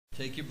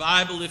Take your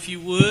Bible if you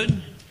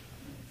would.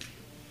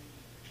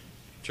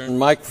 Turn the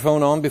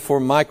microphone on before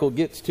Michael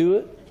gets to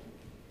it.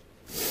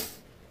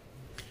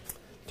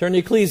 Turn to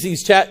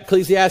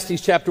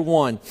Ecclesiastes chapter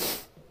 1.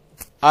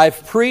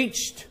 I've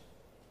preached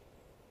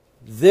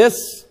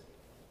this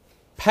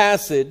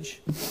passage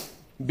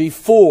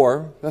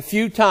before a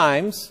few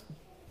times.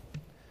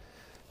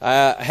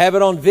 I have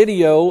it on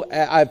video.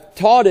 I've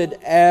taught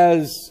it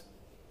as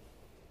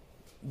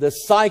the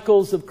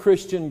cycles of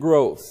Christian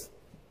growth.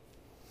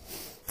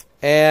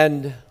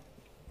 And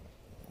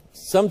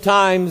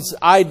sometimes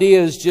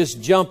ideas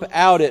just jump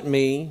out at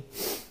me,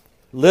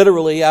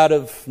 literally out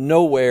of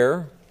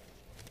nowhere.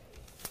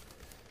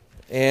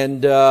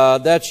 And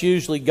that's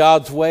usually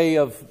God's way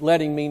of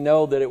letting me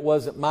know that it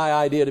wasn't my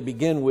idea to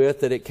begin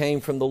with, that it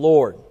came from the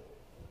Lord.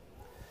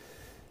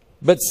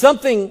 But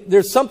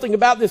there's something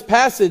about this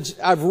passage.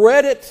 I've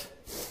read it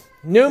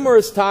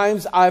numerous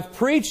times. I've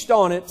preached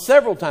on it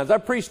several times.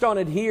 I've preached on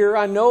it here.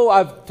 I know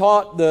I've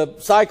taught the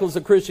cycles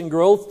of Christian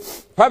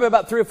growth probably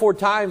about 3 or 4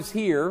 times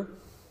here.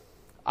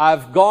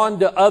 I've gone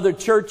to other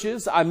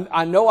churches.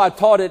 I know I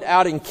taught it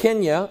out in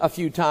Kenya a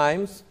few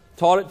times,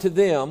 taught it to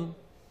them.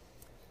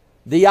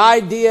 The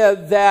idea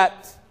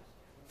that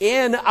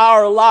in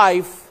our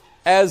life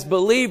as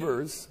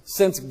believers,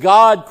 since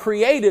God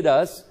created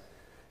us,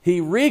 He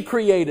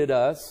recreated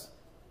us,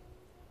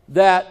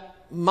 that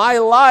my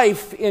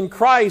life in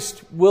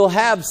Christ will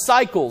have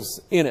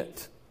cycles in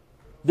it.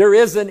 There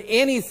isn't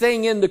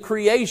anything in the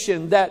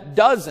creation that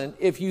doesn't,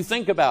 if you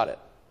think about it.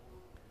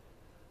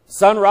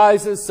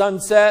 Sunrises,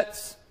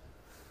 sunsets,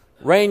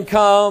 rain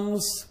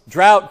comes,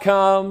 drought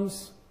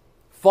comes,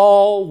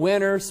 fall,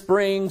 winter,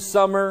 spring,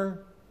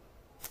 summer.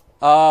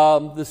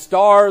 The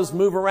stars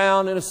move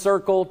around in a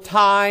circle.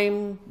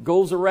 Time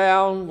goes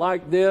around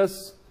like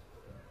this.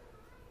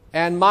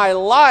 And my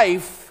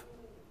life,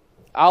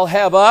 I'll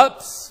have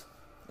ups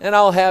and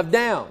I'll have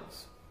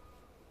downs.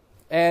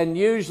 And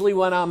usually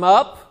when I'm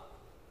up,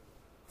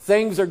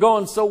 things are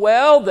going so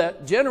well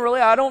that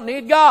generally I don't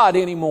need God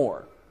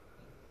anymore,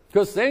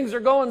 because things are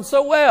going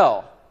so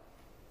well.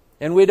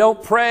 And we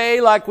don't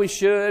pray like we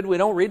should. We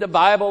don't read the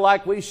Bible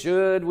like we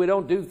should. We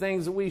don't do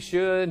things that we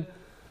should.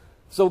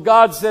 So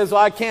God says,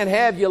 well, I can't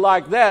have you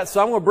like that,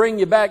 so I'm going to bring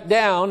you back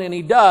down. And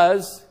He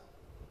does.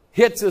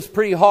 Hits us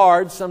pretty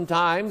hard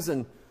sometimes,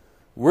 and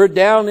we're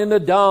down in the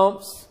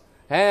dumps,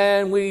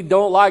 and we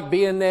don't like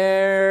being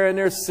there, and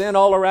there's sin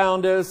all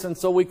around us, and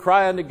so we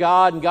cry unto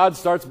God, and God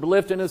starts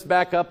lifting us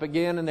back up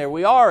again, and there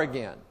we are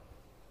again.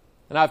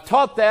 And I've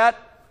taught that.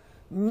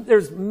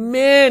 There's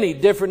many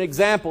different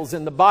examples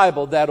in the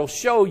Bible that'll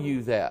show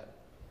you that.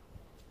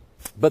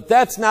 But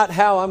that's not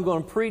how I'm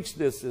going to preach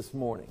this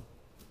morning.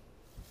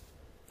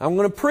 I'm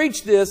going to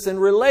preach this in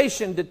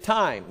relation to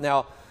time.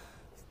 Now,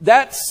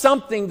 that's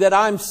something that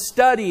I'm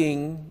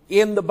studying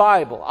in the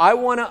Bible. I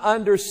want to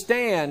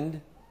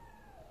understand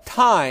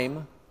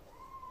time,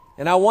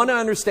 and I want to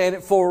understand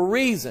it for a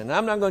reason.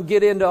 I'm not going to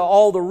get into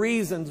all the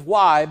reasons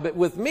why, but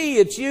with me,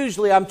 it's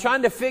usually I'm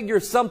trying to figure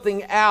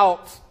something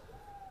out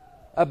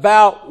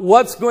about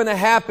what's going to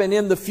happen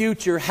in the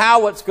future,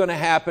 how it's going to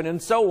happen, and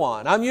so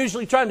on. I'm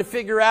usually trying to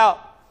figure out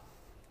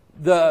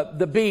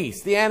the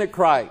beast, the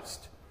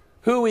Antichrist,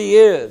 who he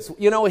is.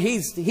 You know,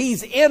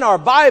 he's in our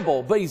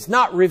Bible, but he's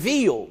not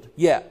revealed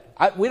yet.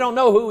 We don't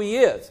know who he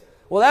is.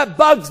 Well, that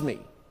bugs me.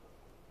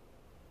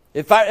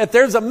 If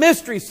there's a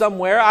mystery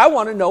somewhere, I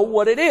want to know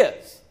what it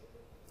is.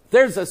 If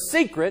there's a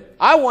secret,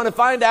 I want to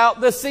find out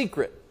the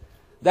secret.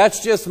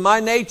 That's just my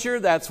nature.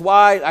 That's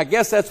why, I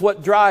guess that's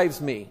what drives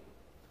me.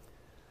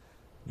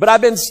 But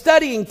I've been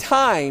studying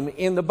time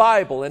in the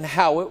Bible and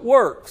how it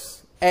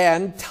works.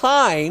 And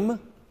time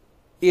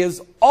is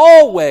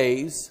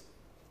always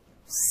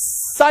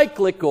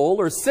cyclical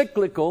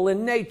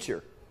in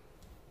nature.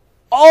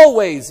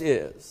 Always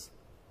is.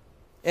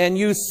 And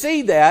you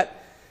see that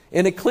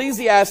in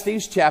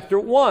Ecclesiastes chapter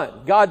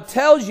 1. God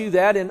tells you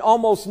that in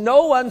almost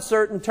no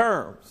uncertain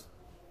terms.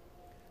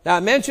 Now, I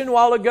mentioned a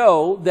while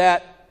ago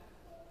that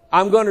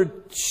I'm going to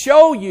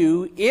show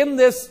you in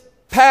this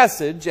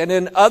passage and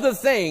in other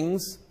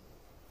things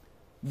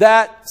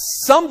that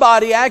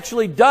somebody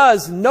actually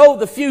does know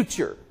the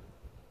future.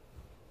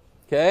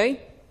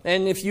 Okay?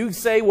 And if you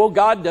say, well,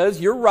 God does,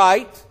 you're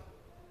right.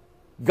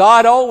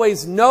 God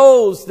always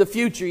knows the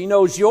future. He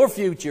knows your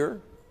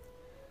future.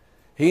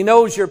 He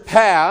knows your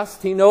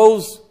past. He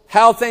knows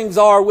how things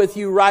are with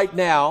you right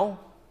now.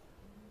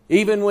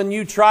 Even when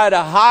you try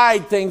to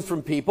hide things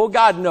from people,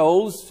 God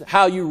knows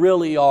how you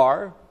really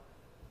are.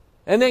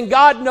 And then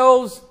God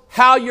knows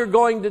how you're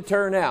going to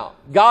turn out.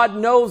 God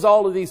knows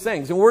all of these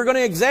things. And we're going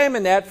to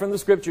examine that from the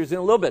Scriptures in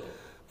a little bit.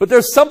 But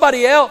there's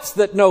somebody else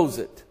that knows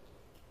it.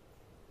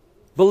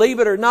 Believe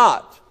it or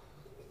not.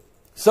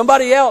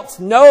 Somebody else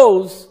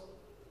knows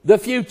the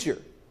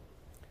future.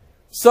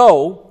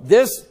 So,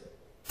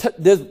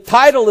 the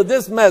title of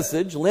this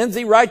message,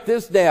 Lindsay, write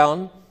this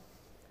down,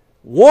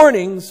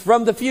 Warnings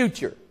from the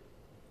Future.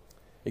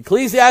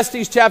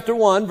 Ecclesiastes chapter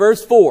 1,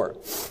 verse 4.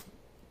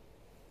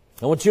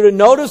 I want you to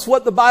notice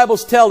what the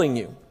Bible's telling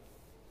you.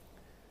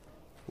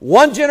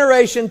 One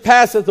generation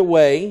passeth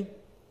away,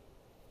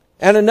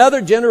 and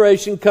another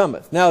generation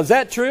cometh. Now, is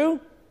that true?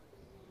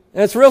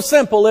 It's real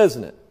simple,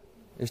 isn't it?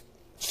 It's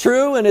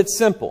true and it's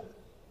simple.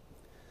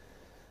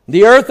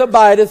 The earth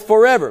abideth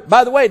forever.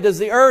 By the way, does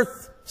the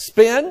earth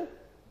spin?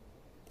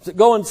 Does it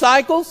go in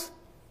cycles?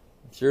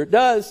 Sure it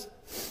does.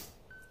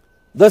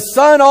 The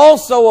sun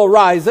also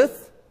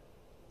ariseth,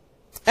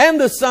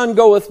 and the sun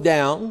goeth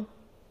down,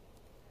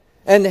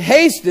 and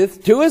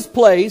hasteth to his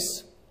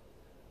place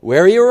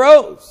where he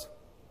arose.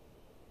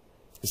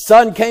 The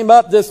sun came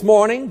up this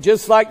morning,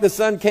 just like the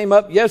sun came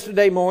up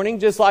yesterday morning,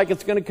 just like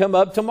it's going to come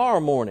up tomorrow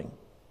morning.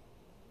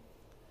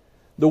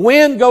 The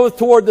wind goeth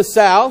toward the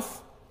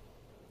south,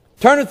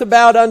 turneth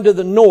about unto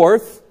the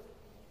north.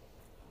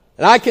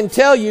 And I can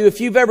tell you,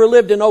 if you've ever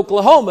lived in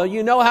Oklahoma,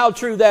 you know how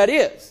true that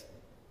is.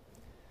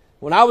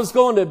 When I was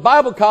going to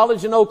Bible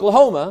college in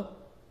Oklahoma,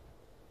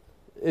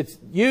 it's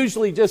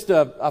usually just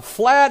a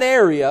flat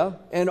area,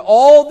 and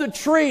all the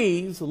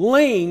trees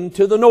lean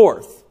to the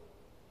north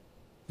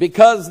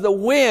because the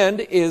wind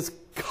is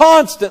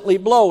constantly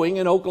blowing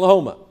in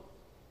Oklahoma.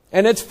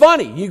 And it's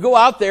funny. You go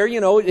out there,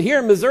 here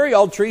in Missouri,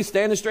 all trees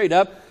standing straight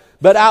up.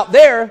 But out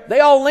there, they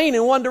all lean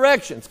in one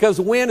direction. It's because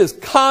the wind is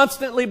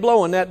constantly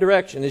blowing that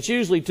direction. It's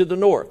usually to the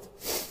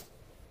north.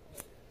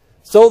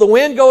 So the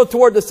wind goeth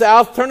toward the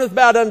south, turneth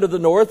about unto the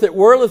north. It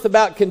whirleth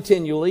about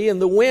continually,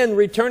 and the wind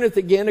returneth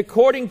again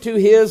according to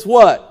his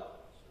what?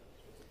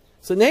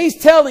 So now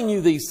he's telling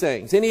you these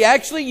things. And he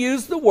actually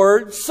used the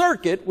word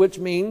circuit, which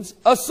means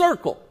a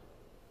circle.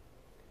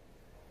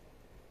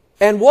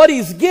 And what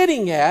he's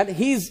getting at,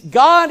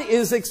 God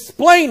is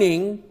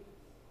explaining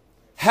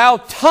how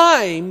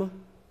time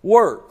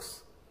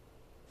works.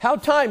 How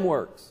time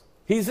works.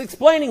 He's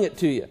explaining it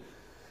to you.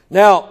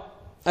 Now,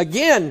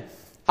 again,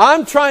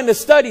 I'm trying to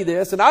study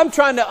this, and I'm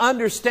trying to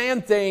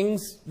understand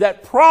things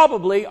that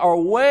probably are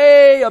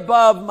way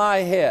above my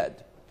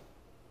head.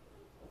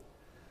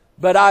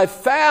 But I've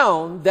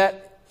found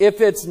that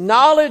if it's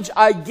knowledge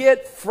I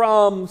get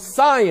from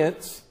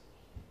science,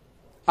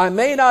 I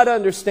may not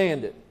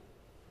understand it.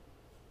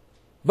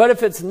 But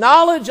if it's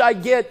knowledge I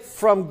get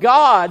from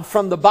God,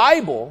 from the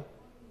Bible,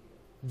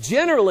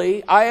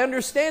 generally I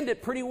understand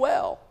it pretty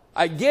well.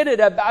 I get it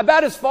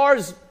about as far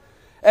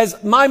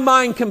as my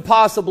mind can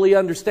possibly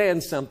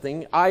understand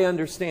something. I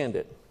understand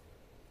it.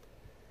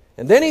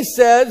 And then he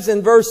says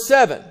in verse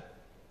 7,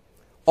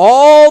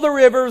 all the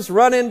rivers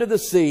run into the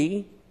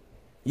sea,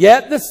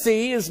 yet the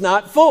sea is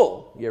not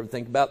full. You ever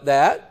think about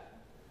that?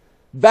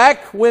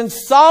 Back when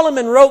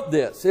Solomon wrote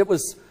this, it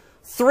was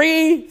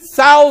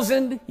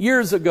 3,000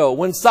 years ago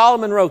when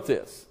Solomon wrote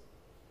this.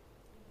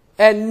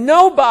 And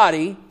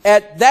nobody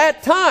at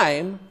that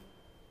time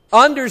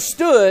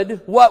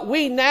understood what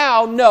we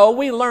now know.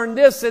 We learned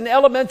this in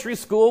elementary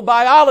school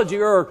biology,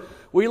 or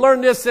we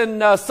learned this in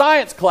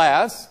science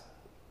class,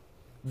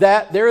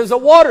 that there is a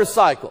water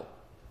cycle.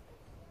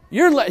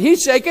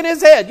 He's shaking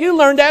his head. You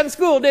learned that in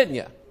school, didn't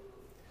you?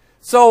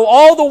 So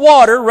all the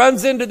water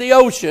runs into the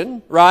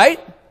ocean, right?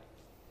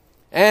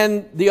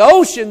 And the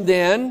ocean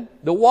then,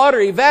 the water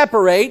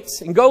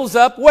evaporates and goes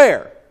up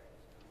where?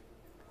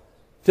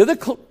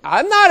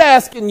 I'm not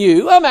asking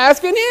you, I'm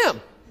asking him.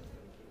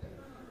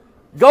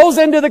 Goes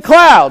into the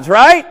clouds,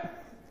 right?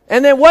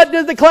 And then what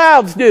do the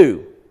clouds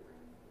do?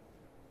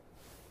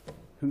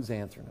 Who's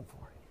answering it for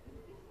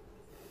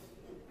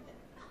you?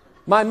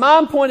 My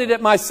mom pointed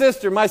at my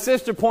sister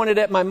pointed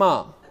at my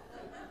mom.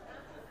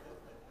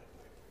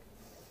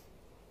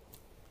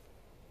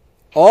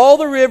 All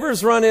the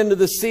rivers run into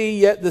the sea,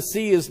 yet the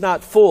sea is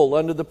not full.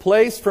 Unto the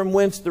place from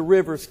whence the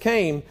rivers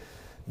came,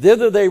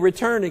 thither they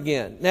return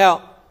again.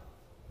 Now,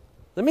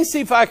 let me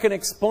see if I can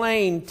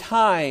explain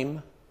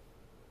time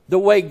the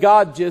way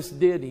God just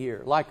did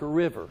here, like a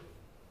river.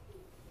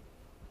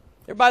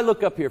 Everybody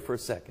look up here for a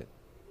second.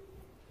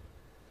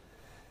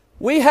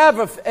 We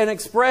have an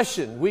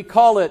expression. We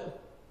call it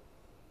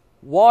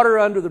water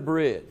under the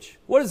bridge.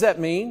 What does that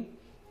mean?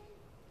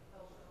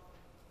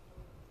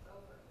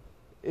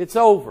 It's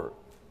over.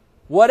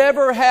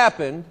 Whatever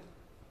happened,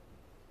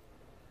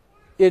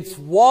 it's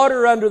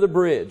water under the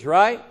bridge,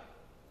 right?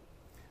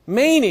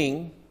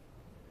 Meaning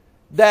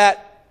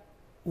that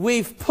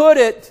we've put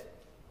it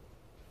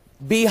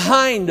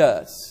behind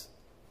us.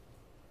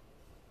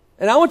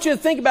 And I want you to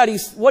think about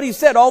what he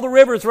said. All the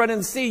rivers run in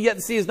the sea, yet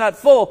the sea is not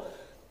full.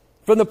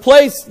 From the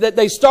place that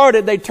they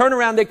started, they turn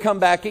around, they come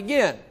back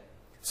again.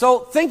 So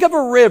think of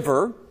a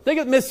river. Think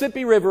of the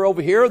Mississippi River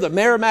over here, or the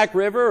Merrimack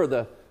River, or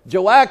the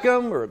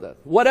Joachim, or the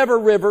whatever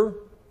river.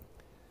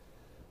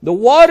 The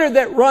water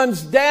that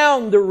runs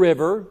down the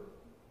river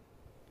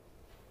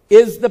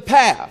is the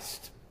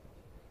past.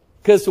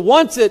 Because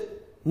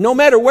no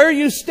matter where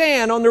you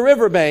stand on the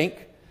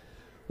riverbank,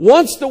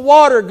 once the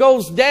water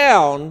goes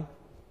down,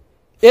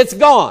 it's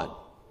gone.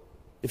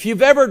 If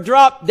you've ever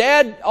dropped,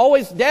 Dad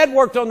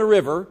worked on the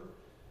river,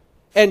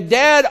 and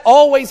Dad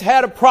always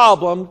had a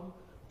problem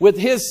with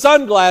his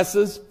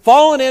sunglasses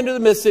falling into the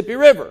Mississippi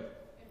River.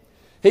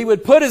 He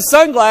would put his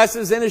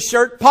sunglasses in his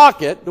shirt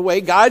pocket, the way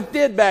guys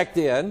did back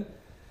then,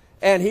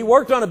 And he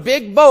worked on a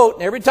big boat,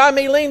 and every time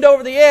he leaned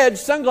over the edge,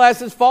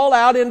 sunglasses fall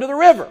out into the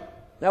river.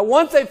 Now,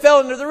 once they fell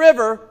into the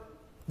river,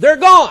 they're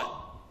gone.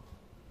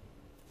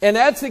 And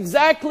that's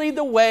exactly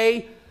the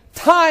way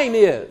time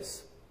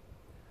is.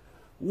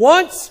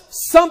 Once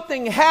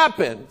something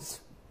happens,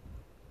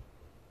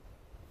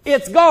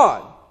 it's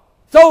gone.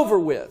 It's over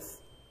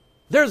with.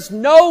 There's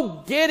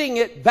no getting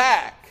it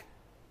back.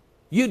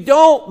 You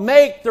don't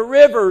make the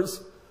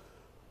rivers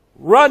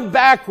run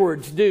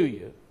backwards, do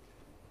you?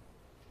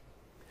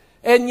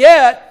 And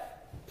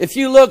yet, if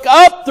you look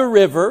up the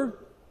river,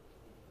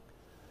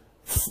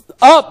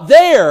 up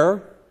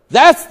there,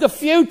 that's the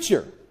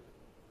future.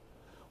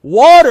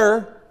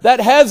 Water that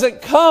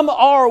hasn't come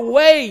our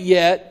way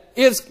yet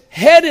is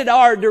headed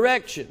our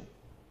direction.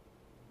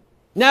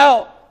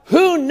 Now,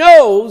 who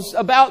knows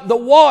about the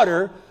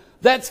water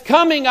that's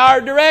coming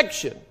our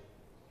direction?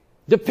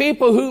 The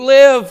people who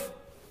live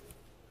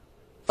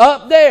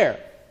up there.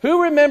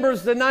 Who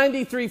remembers the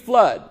 93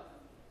 flood?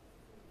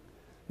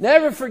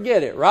 Never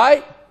forget it,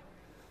 right?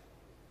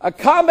 A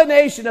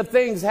combination of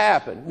things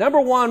happened.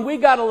 Number one, we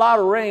got a lot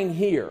of rain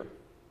here.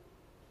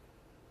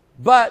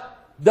 But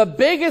the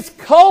biggest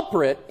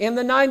culprit in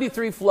the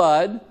 93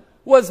 flood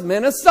was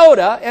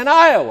Minnesota and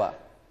Iowa.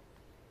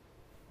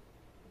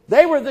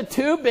 They were the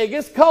two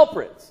biggest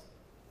culprits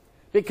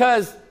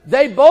because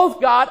they both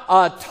got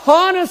a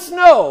ton of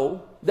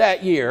snow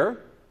that year.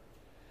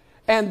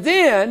 And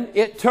then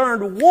it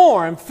turned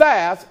warm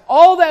fast.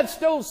 All that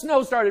snow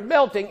started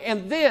melting.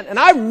 And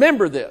I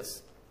remember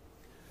this.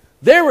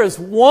 There was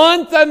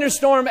one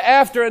thunderstorm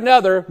after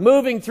another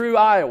moving through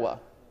Iowa.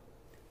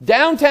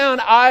 Downtown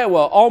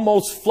Iowa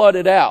almost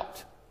flooded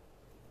out.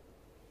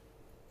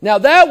 Now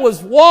that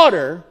was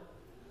water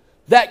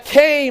that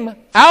came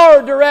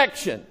our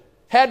direction.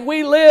 Had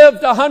we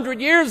lived 100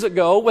 years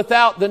ago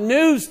without the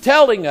news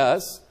telling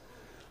us,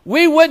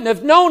 we wouldn't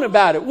have known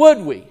about it, would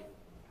we?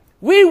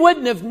 We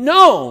wouldn't have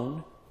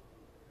known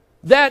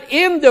that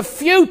in the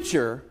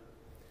future,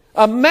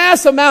 a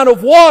mass amount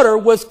of water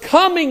was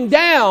coming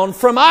down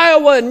from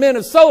Iowa and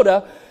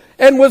Minnesota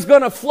and was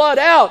going to flood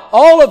out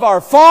all of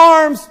our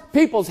farms,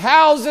 people's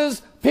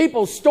houses,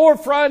 people's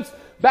storefronts.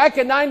 Back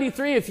in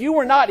 93, if you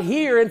were not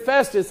here in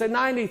Festus in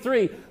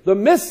 93, the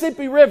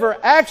Mississippi River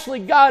actually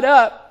got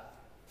up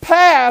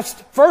past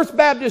First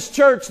Baptist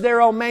Church there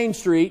on Main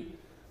Street,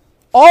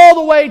 all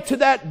the way to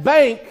that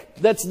bank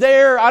that's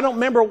there. I don't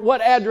remember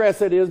what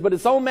address it is, but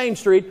it's on Main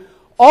Street,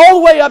 all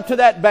the way up to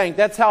that bank.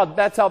 That's how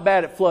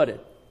bad it flooded.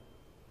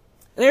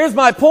 And here's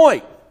my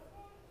point.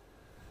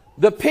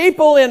 The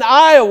people in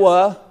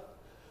Iowa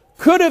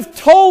could have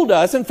told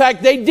us, in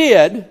fact they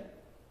did,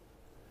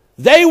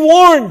 they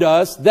warned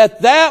us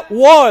that that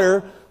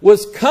water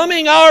was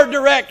coming our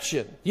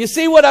direction. You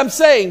see what I'm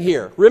saying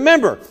here?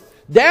 Remember,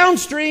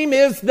 downstream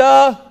is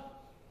the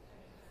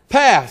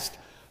past.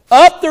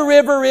 Up the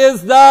river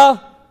is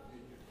the,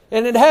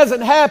 and it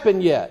hasn't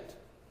happened yet.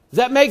 Does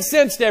that make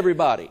sense to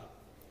everybody?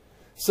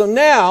 So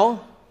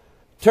now,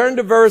 turn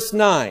to verse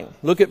 9.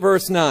 Look at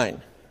verse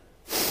 9.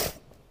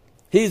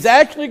 He's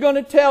actually going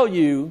to tell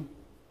you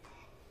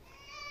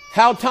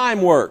how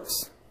time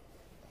works.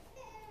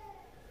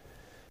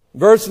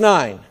 Verse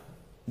 9.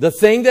 The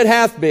thing that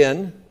hath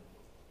been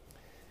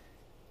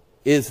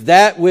is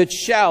that which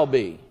shall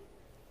be.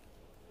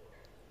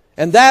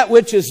 And that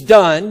which is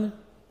done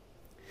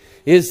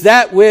is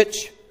that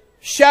which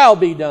shall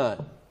be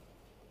done.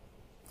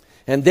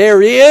 And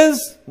there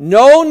is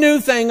no new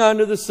thing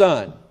under the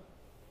sun.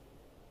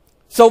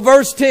 So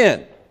verse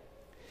 10.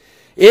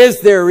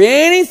 Is there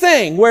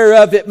anything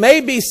whereof it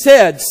may be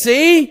said,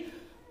 see,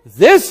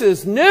 this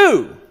is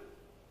new?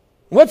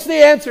 What's the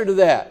answer to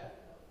that?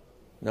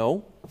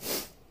 No.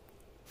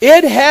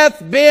 It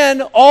hath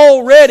been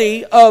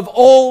already of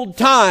old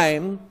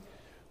time,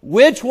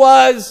 which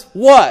was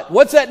what?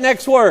 What's that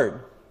next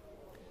word?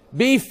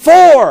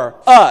 Before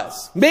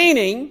us.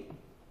 Meaning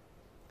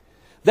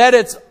that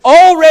it's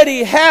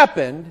already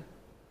happened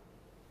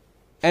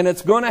and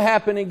it's going to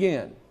happen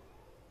again.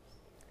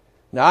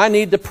 Now I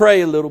need to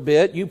pray a little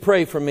bit. You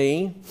pray for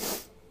me.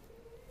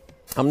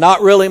 I'm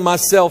not really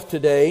myself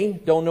today.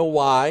 Don't know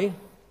why.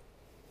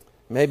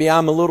 Maybe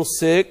I'm a little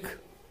sick.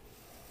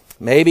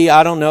 Maybe,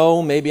 I don't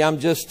know. Maybe I'm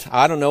just,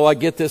 I don't know. I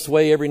get this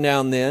way every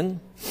now and then.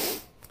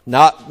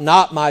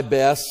 Not my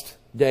best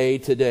day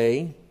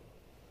today.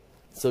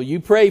 So you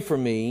pray for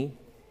me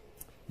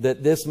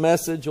that this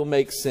message will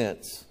make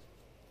sense.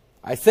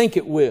 I think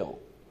it will.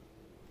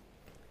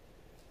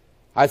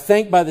 I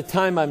think by the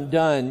time I'm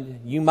done,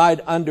 you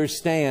might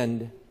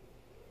understand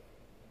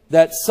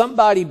that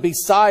somebody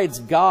besides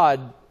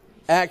God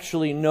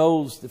actually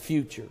knows the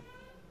future.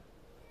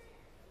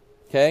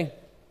 Okay?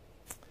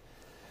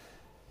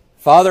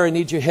 Father, I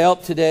need your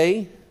help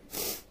today.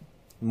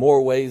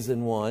 More ways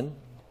than one.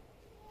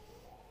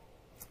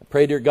 I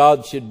pray, dear God,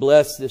 that you'd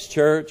bless this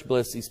church,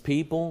 bless these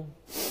people.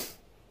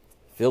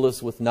 Fill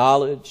us with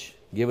knowledge.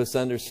 Give us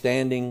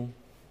understanding.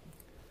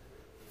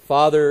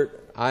 Father,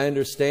 I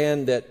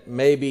understand that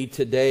maybe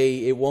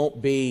today it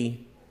won't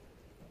be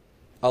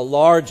a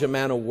large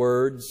amount of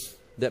words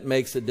that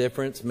makes a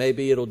difference.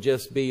 Maybe it'll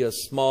just be a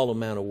small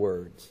amount of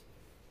words.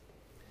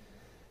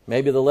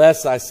 Maybe the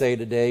less I say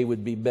today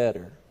would be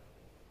better.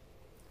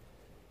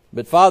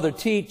 But Father,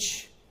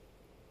 teach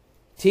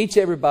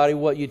everybody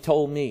what you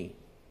told me.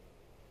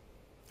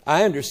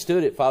 I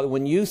understood it, Father.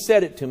 When you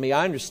said it to me,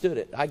 I understood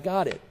it. I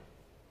got it.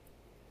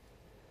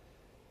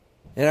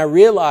 And I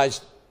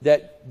realized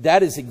that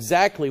that is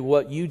exactly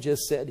what you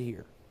just said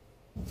here.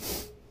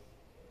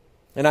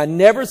 And I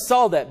never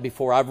saw that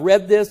before. I've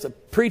read this,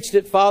 I've preached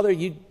it, Father.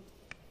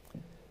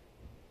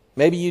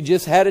 Maybe you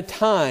just had a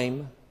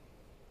time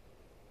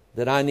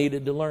that I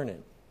needed to learn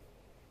it.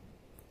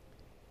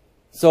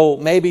 So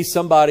maybe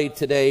somebody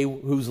today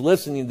who's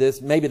listening to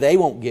this, maybe they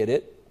won't get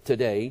it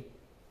today.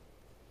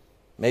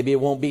 Maybe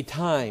it won't be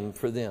time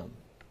for them.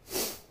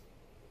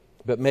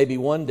 But maybe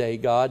one day,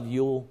 God,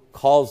 you'll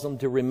cause them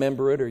to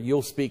remember it, or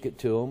you'll speak it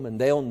to them and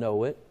they'll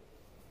know it.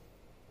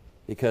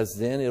 Because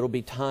then it'll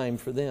be time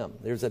for them.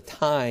 There's a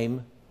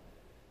time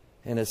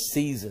and a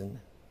season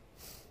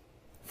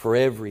for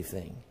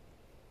everything.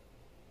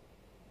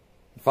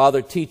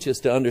 Father, teach us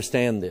to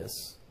understand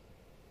this.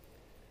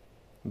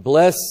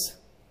 Bless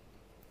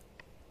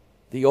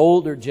the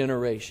older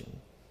generation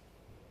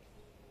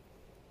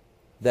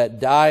that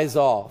dies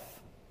off,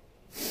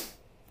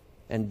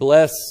 and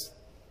bless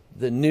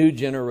the new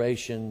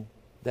generation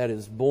that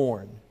is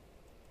born.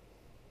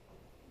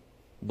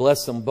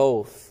 Bless them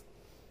both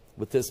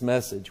with this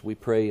message, we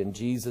pray in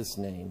Jesus'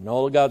 name. And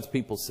all of God's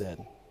people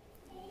said,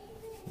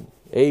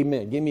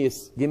 amen. Give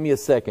me a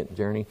second,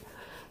 Journey.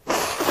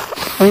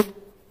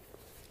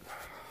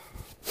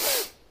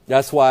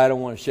 That's why I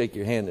don't want to shake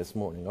your hand this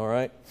morning, all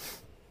right?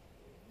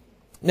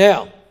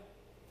 Now,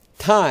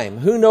 time.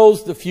 Who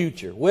knows the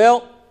future?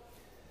 Well,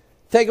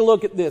 take a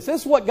look at this.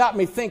 This is what got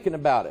me thinking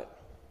about it.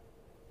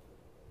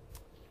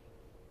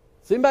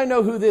 Does anybody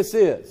know who this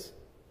is?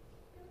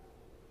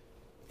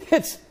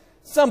 It's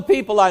some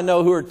people I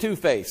know who are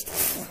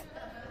two-faced.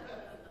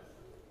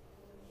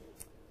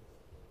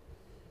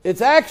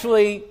 It's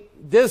actually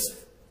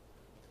this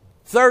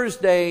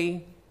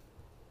Thursday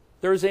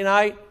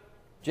night,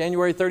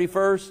 January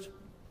 31st.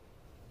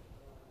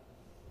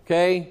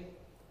 Okay?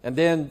 And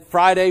then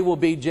Friday will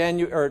be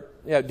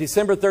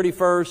December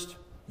 31st,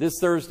 this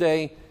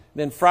Thursday.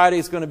 Then Friday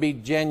is going to be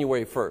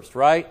January 1st,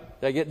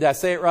 right? Did I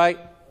say it right?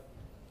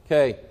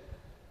 Okay.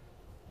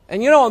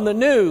 And you know, on the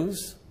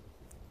news,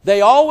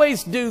 they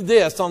always do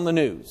this on the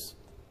news.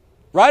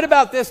 Right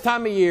about this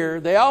time of year,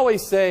 they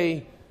always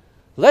say,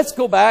 let's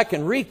go back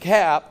and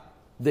recap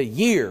the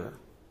year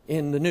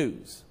in the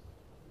news.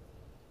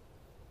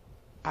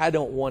 I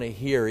don't want to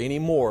hear any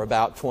more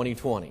about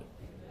 2020.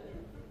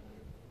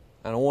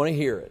 I don't want to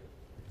hear it.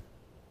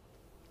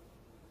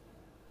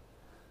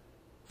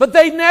 But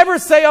they never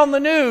say on the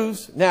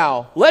news,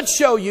 now, let's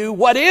show you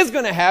what is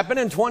going to happen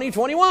in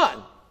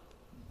 2021.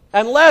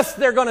 Unless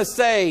they're going to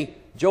say,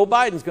 Joe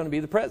Biden's going to be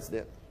the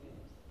president.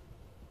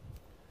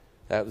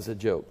 That was a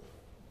joke.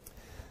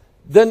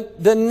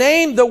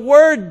 The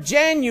word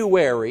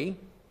January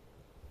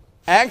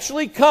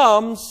actually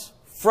comes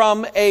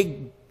from a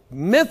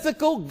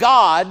mythical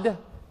god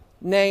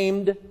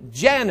named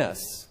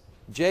Janus.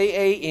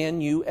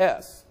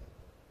 Janus.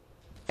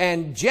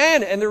 And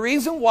the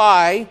reason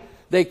why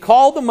they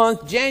call the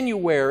month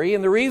January,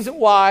 and the reason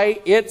why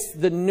it's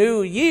the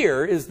new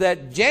year, is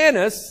that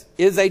Janus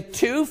is a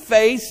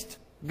two-faced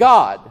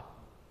god.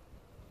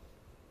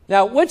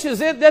 Now,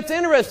 that's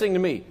interesting to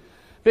me.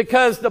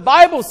 Because the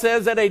Bible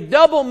says that a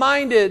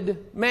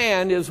double-minded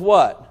man is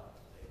what?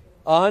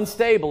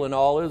 Unstable in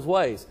all his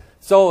ways.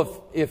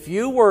 So if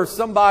you were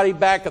somebody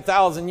back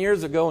 1,000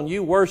 years ago and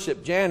you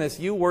worshiped Janus,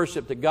 you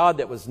worshiped a god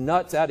that was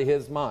nuts out of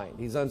his mind.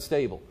 He's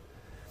unstable.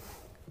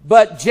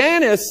 But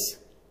Janus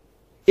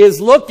is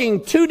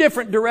looking two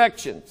different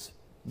directions.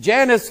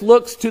 Janus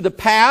looks to the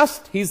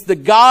past. He's the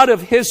god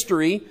of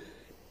history.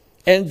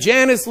 And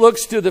Janus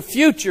looks to the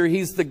future.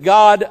 He's the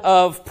god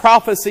of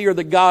prophecy, or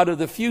the god of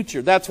the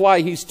future. That's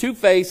why he's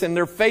two-faced, and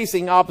they're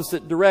facing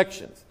opposite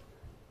directions.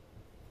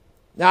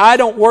 Now, I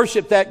don't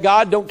worship that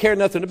god, don't care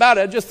nothing about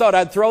it. I just thought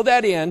I'd throw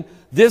that in.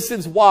 This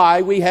is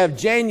why we have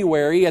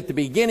January at the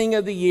beginning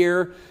of the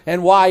year,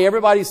 and why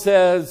everybody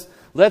says,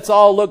 let's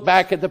all look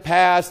back at the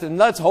past and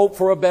let's hope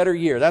for a better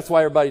year. That's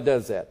why everybody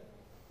does that.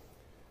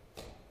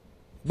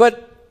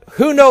 But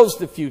who knows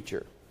the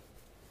future?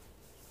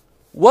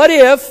 What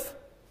if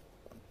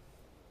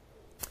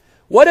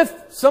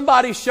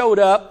somebody showed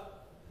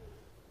up,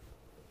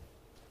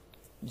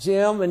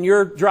 Jim, in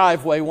your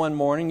driveway one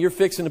morning, you're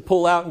fixing to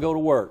pull out and go to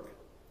work.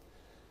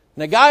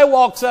 And a guy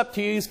walks up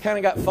to you, he's kind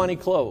of got funny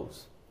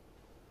clothes.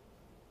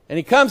 And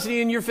he comes to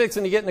you and you're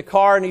fixing to get in the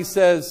car and he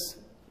says,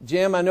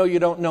 Jim, I know you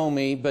don't know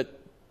me, but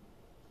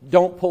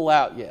don't pull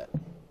out yet.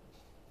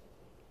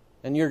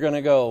 And you're going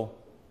to go,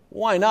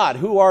 why not?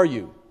 Who are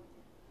you?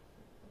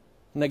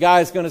 And the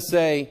guy's going to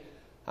say,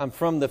 I'm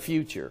from the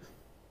future.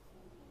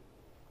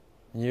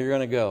 And you're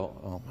going to go,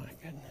 oh my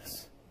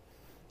goodness.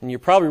 And you're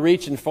probably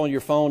reaching for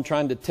your phone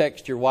trying to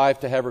text your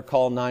wife to have her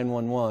call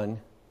 911.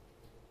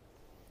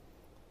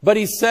 But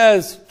he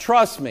says,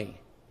 trust me,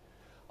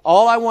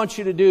 all I want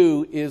you to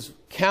do is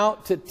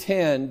count to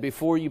 10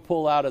 before you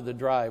pull out of the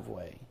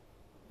driveway.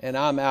 And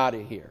I'm out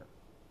of here.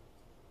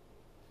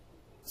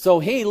 So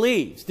he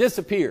leaves,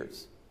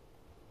 disappears.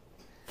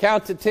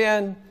 Count to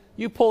 10.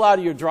 You pull out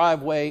of your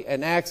driveway,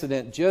 an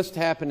accident just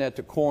happened at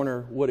the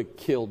corner, would have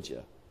killed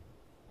you.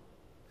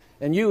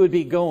 And you would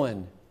be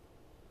going,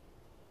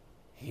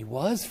 he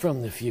was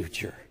from the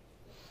future.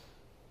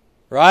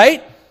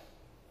 Right?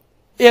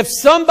 If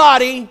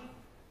somebody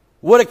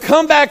would have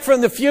come back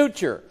from the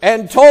future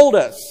and told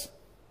us,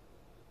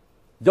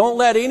 don't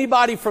let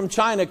anybody from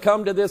China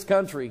come to this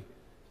country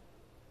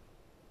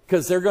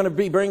because they're going to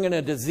be bringing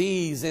a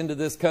disease into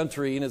this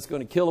country and it's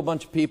going to kill a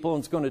bunch of people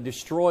and it's going to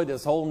destroy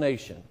this whole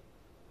nation.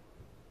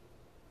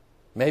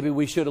 Maybe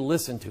we should have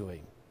listened to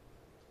him.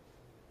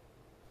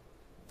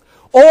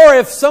 Or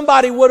if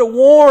somebody would have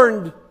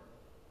warned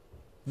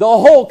the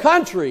whole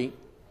country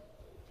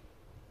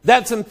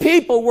that some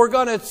people were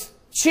going to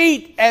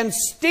cheat and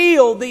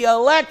steal the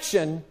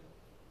election,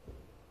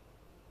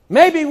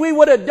 maybe we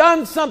would have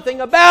done something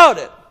about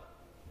it.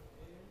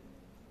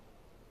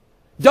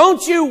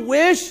 Don't you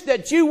wish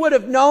that you would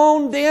have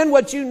known then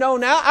what you know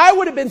now? I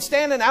would have been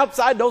standing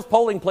outside those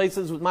polling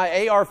places with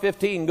my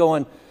AR-15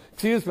 going,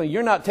 excuse me,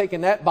 you're not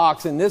taking that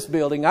box in this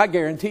building. I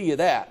guarantee you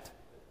that.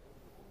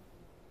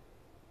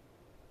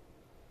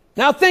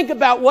 Now think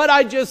about what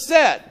I just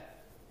said.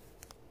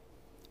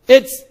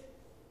 It's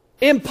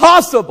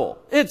impossible.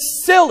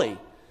 It's silly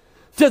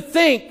to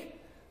think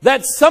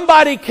that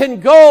somebody can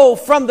go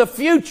from the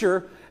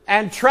future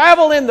and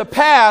travel in the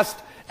past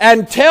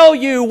and tell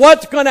you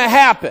what's going to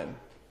happen.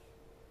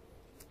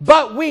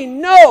 But we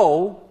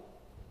know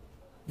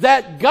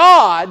that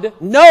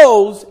God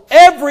knows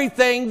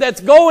everything that's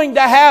going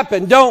to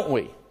happen, don't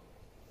we?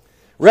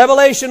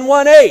 Revelation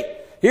 1:8.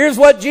 Here's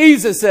what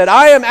Jesus said.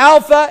 I am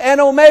Alpha and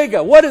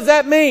Omega. What does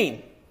that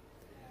mean?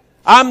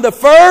 I'm the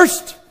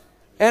first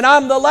and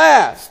I'm the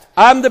last.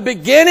 I'm the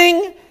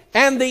beginning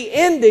and the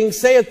ending,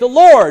 saith the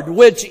Lord,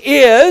 which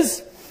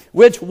is,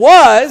 which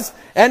was,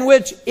 and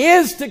which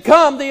is to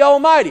come, the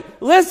Almighty.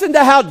 Listen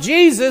to how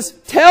Jesus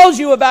tells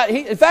you about,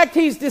 in fact,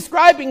 He's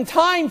describing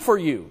time for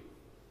you.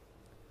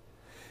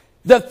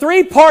 The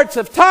three parts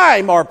of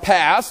time are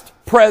past,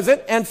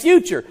 present, and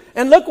future.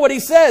 And look what He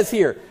says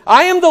here.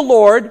 I am the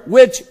Lord,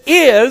 which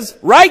is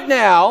right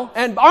now.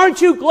 And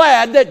aren't you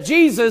glad that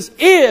Jesus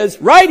is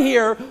right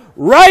here,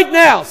 right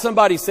now?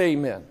 Somebody say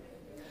amen.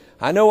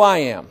 I know I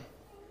am.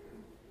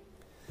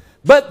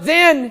 But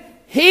then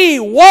He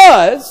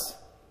was,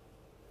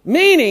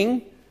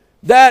 meaning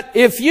that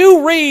if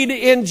you read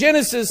in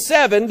Genesis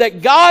 7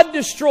 that God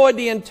destroyed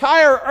the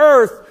entire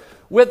earth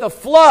with a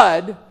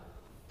flood,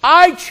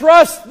 I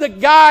trust the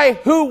guy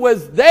who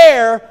was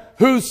there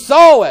who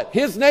saw it.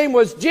 His name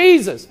was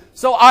Jesus.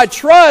 So I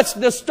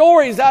trust the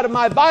stories out of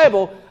my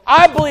Bible.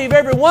 I believe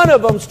every one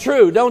of them's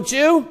true, don't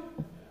you?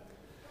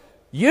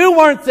 You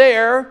weren't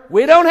there.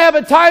 We don't have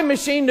a time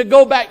machine to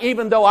go back,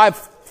 even though I've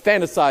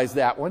fantasized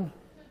that one.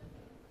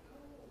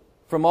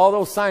 From all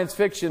those science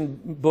fiction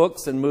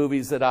books and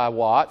movies that I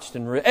watched.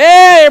 And hey,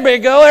 there we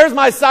go. There's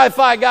my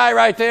sci-fi guy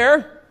right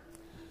there.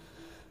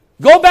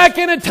 Go back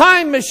in a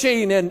time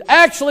machine and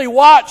actually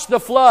watch the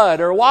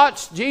flood or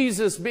watch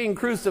Jesus being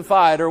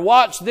crucified or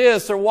watch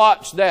this or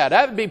watch that.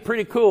 That would be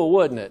pretty cool,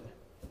 wouldn't it?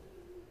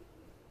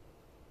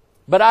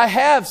 But I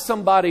have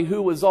somebody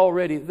who was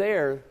already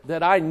there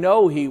that I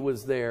know He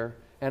was there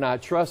and I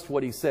trust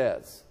what He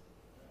says.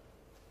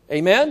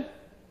 Amen?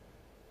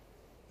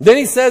 Then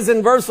He says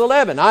in verse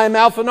 11, I am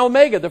Alpha and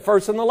Omega, the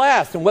first and the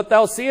last. And what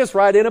thou seest,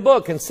 write in a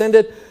book and send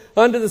it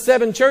unto the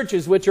 7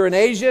 churches which are in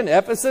Asia, and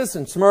Ephesus,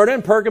 and Smyrna,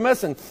 and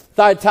Pergamos, and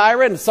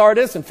Thyatira, and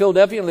Sardis, and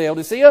Philadelphia, and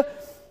Laodicea.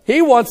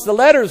 He wants the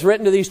letters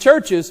written to these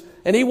churches,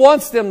 and He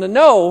wants them to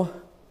know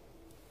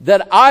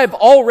that I've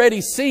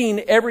already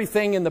seen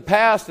everything in the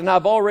past, and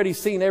I've already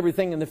seen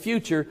everything in the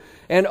future.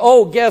 And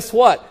oh, guess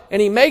what?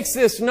 And He makes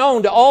this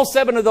known to all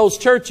 7 of those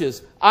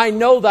churches. I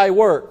know thy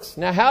works.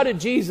 Now, how did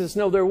Jesus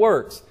know their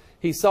works?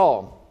 He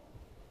saw them.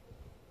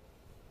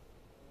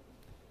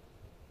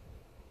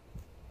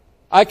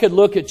 I could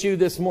look at you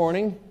this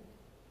morning.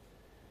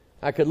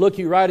 I could look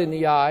you right in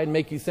the eye and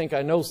make you think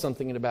I know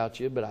something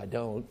about you, but I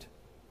don't.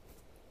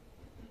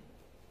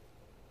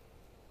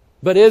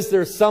 But is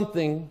there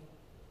something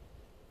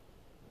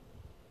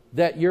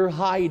that you're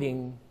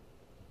hiding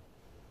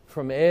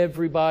from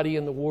everybody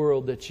in the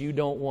world that you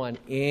don't want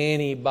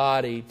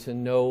anybody to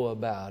know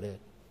about it?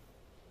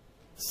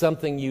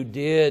 Something you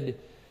did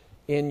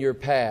in your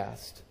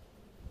past.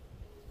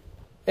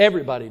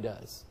 Everybody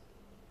does.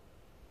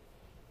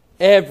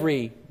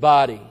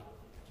 Everybody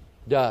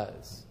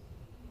does.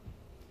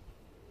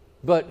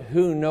 But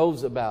who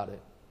knows about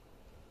it?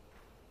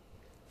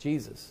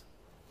 Jesus.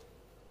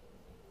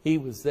 He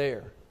was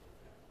there.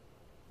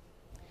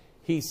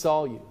 He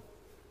saw you.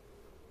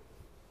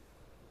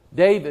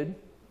 David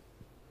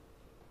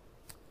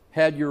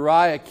had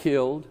Uriah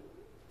killed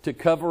to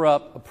cover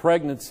up a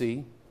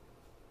pregnancy.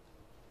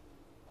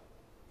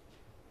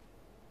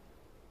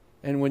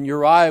 And when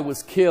Uriah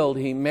was killed,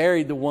 he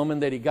married the woman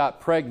that he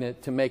got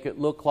pregnant to make it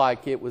look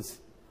like it was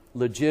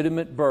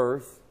legitimate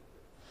birth,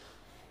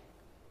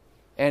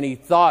 and he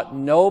thought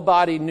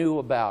nobody knew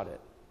about it.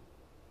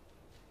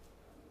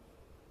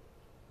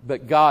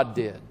 But God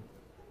did.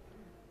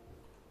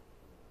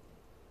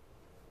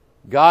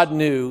 God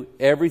knew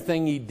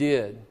everything he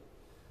did.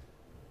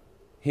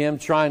 Him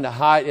trying to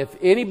hide. If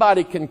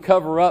anybody can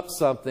cover up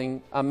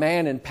something, a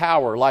man in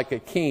power like a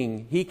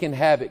king, he can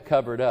have it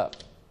covered up.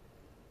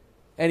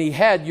 And he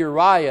had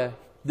Uriah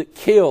that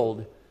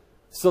killed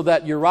so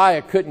that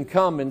Uriah couldn't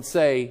come and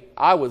say,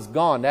 I was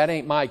gone. That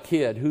ain't my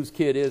kid. Whose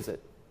kid is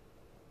it?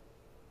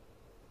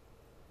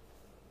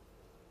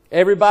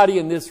 Everybody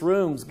in this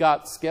room's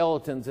got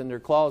skeletons in their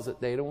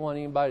closet they don't want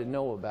anybody to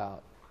know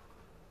about.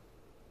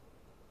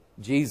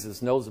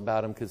 Jesus knows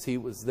about them because he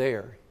was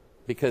there.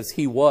 Because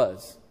he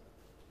was.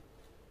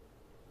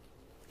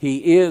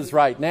 He is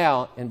right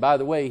now, and by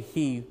the way,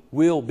 he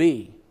will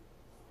be.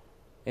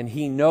 And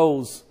he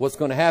knows what's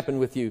going to happen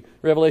with you.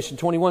 Revelation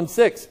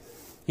 21:6.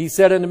 He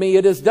said unto me,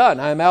 it is done.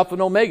 I am Alpha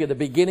and Omega, the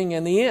beginning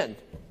and the end.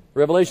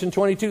 Revelation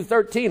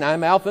 22:13. I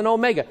am Alpha and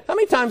Omega. How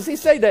many times does he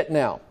say that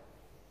now?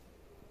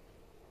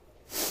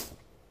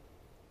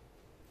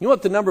 You know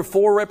what the number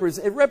 4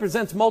 represents? It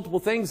represents multiple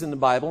things in the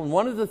Bible, and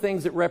one of the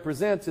things it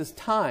represents is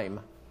time.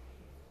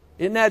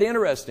 Isn't that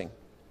interesting?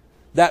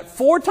 That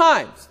 4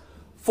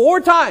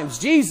 times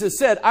Jesus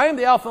said, I am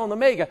the Alpha and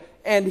Omega,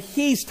 and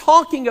he's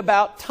talking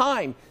about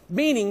time,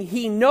 meaning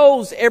he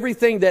knows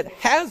everything that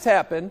has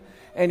happened,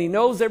 and he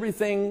knows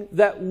everything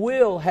that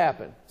will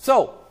happen.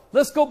 So,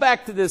 let's go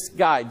back to this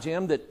guy,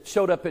 Jim, that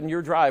showed up in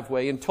your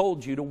driveway and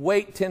told you to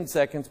wait 10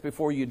 seconds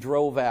before you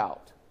drove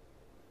out.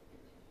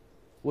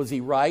 Was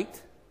he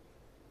right?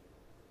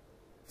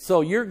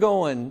 So you're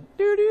going,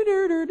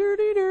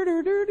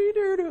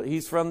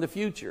 he's from the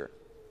future.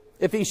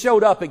 If he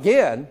showed up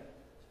again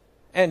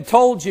and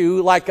told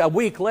you like a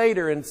week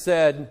later and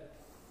said,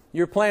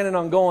 you're planning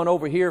on going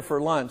over here for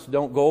lunch,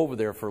 don't go over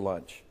there for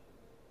lunch.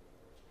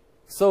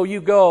 So you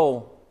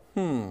go,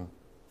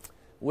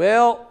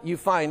 well, you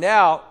find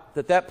out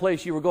that that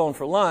place you were going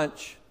for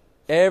lunch,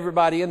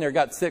 everybody in there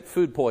got sick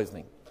food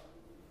poisoning.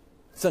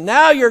 So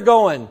now you're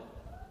going,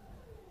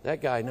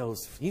 that guy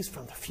knows he's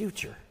from the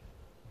future.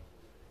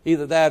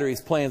 Either that or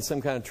he's playing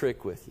some kind of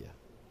trick with you.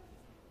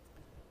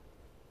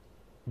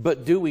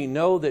 But do we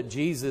know that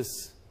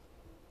Jesus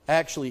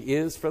actually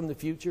is from the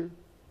future?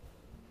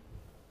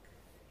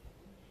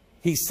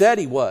 He said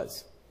he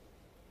was.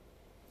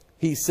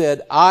 He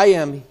said, I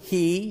am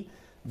he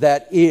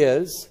that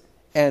is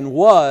and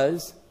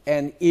was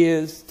and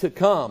is to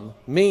come.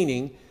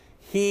 Meaning,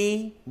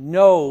 he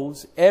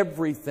knows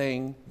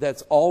everything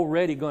that's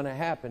already going to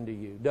happen to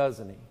you,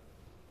 doesn't he?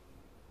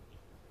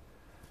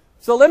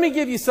 So let me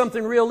give you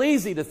something real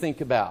easy to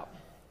think about.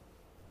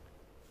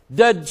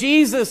 Did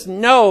Jesus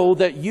know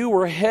that you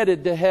were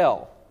headed to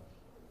hell?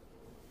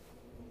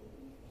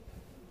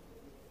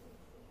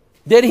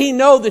 Did he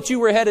know that you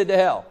were headed to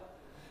hell?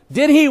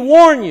 Did he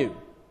warn you?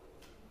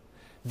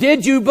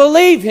 Did you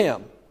believe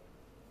him?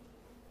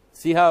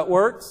 See how it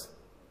works?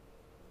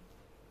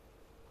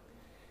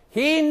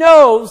 He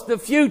knows the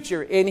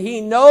future, and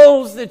he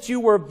knows that you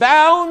were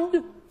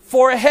bound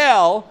for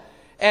hell,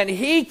 and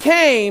he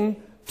came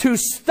to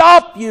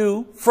stop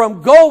you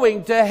from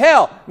going to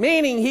hell.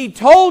 Meaning he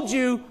told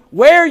you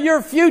where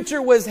your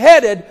future was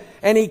headed,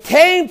 and he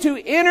came to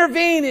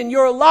intervene in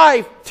your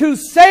life to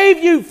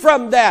save you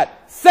from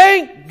that.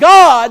 Thank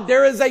God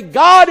there is a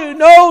God who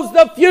knows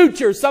the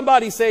future.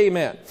 Somebody say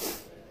amen.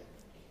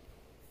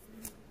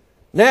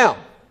 Now,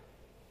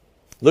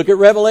 look at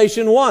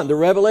Revelation 1, the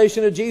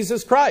revelation of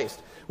Jesus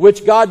Christ,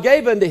 which God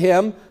gave unto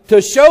him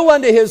to show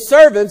unto his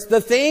servants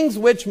the things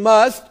which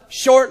must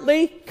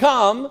shortly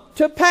come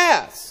to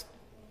pass.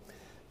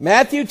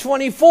 Matthew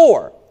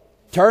 24.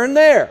 Turn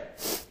there.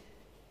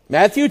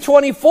 Matthew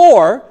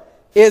 24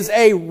 is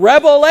a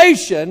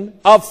revelation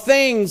of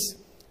things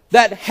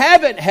that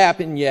haven't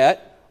happened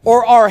yet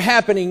or are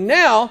happening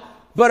now,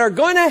 but are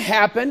going to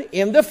happen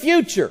in the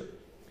future.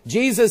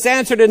 Jesus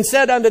answered and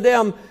said unto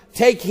them,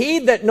 take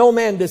heed that no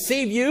man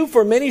deceive you,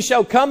 for many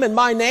shall come in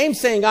my name,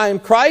 saying, I am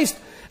Christ,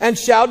 and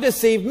shall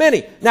deceive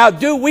many. Now,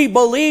 do we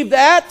believe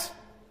that?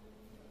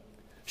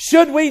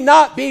 Should we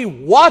not be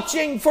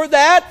watching for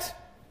that?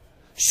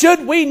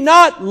 Should we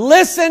not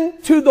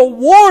listen to the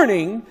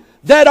warning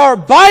that our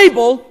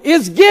Bible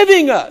is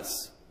giving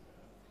us?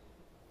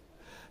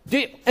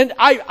 And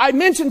I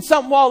mentioned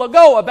something a while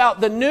ago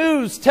about the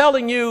news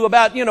telling you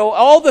about,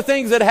 all the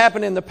things that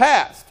happened in the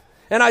past.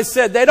 And I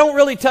said, they don't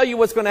really tell you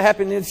what's going to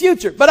happen in the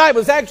future. But I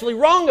was actually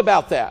wrong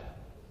about that.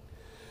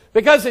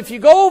 Because if you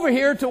go over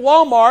here to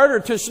Walmart or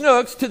to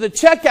Schnucks, to the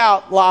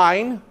checkout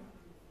line,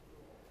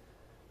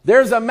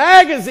 there's a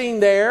magazine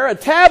there, a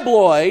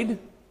tabloid,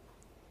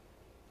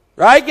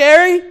 right,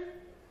 Gary?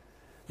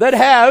 That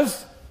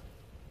has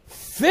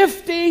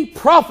 50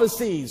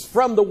 prophecies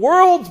from the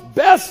world's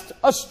best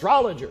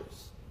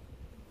astrologers.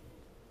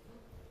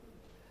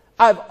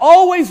 I've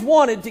always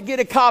wanted to get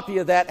a copy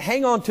of that,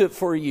 hang on to it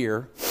for a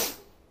year,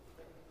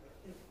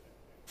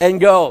 and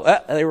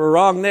go, they were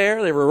wrong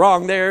there, they were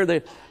wrong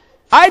there.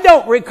 I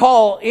don't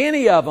recall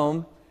any of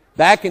them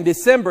back in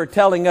December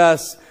telling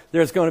us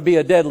there's going to be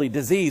a deadly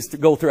disease to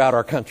go throughout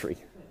our country.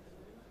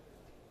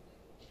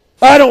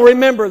 I don't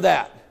remember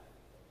that.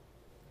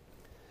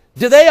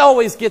 Do they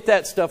always get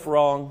that stuff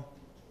wrong?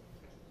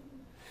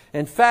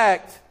 In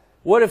fact,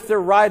 what if they're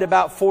right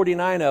about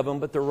 49 of them,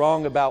 but they're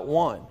wrong about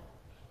one?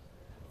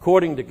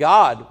 According to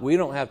God, we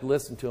don't have to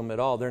listen to them at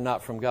all. They're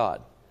not from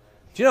God.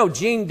 Do you know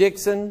Jean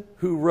Dixon,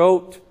 who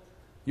wrote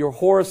your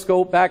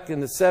horoscope back in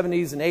the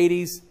 70s and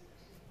 80s?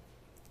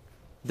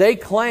 They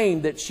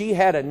claimed that she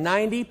had a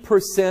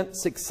 90%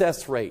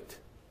 success rate.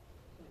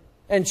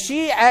 And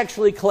she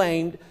actually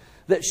claimed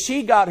that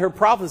she got her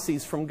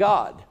prophecies from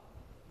God.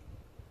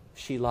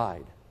 She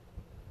lied.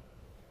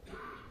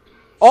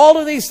 All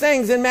of these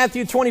things in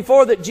Matthew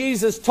 24 that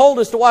Jesus told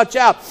us to watch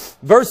out.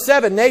 Verse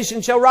 7,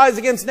 nation shall rise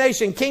against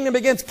nation, kingdom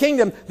against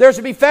kingdom. There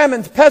shall be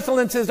famines,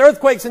 pestilences,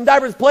 earthquakes in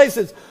divers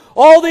places.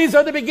 All these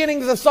are the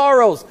beginnings of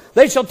sorrows.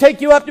 They shall take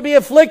you up to be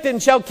afflicted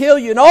and shall kill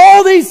you. And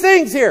all these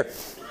things here.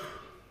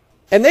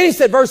 And then he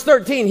said, verse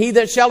 13, he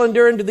that shall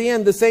endure unto the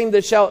end, the same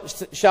that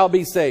shall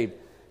be saved.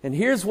 And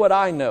here's what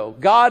I know.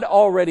 God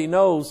already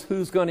knows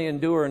who's going to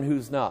endure and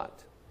who's not.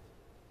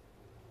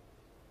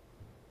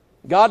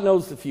 God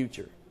knows the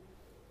future.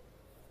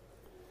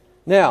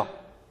 Now,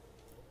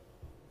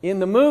 in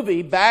the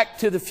movie Back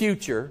to the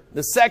Future,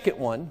 the second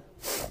one,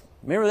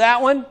 remember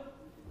that one?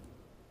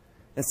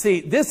 And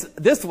see, this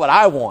is what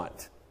I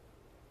want.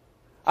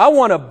 I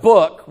want a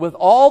book with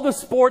all the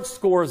sports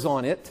scores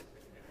on it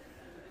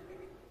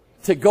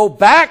to go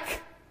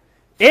back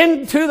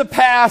into the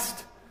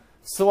past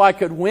so I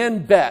could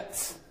win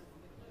bets.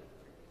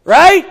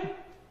 Right?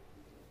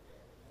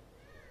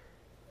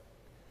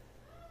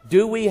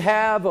 Do we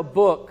have a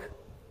book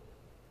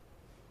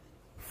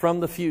from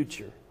the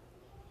future?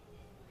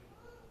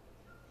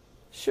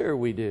 Sure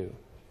we do.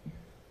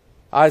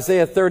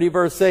 Isaiah 30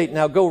 verse 8,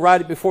 now go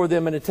write it before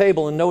them in a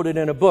table and note it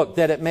in a book,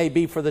 that it may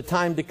be for the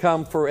time to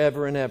come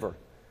forever and ever.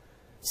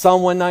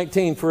 Psalm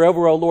 119,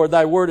 forever, O Lord,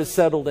 thy word is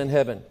settled in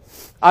heaven.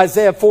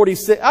 Isaiah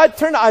 46,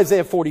 turn to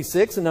Isaiah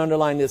 46 and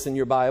underline this in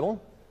your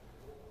Bible.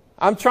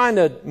 I'm trying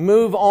to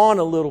move on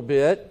a little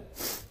bit,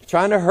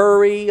 trying to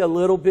hurry a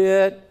little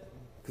bit,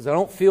 because I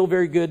don't feel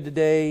very good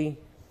today.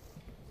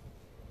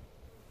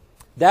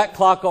 That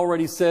clock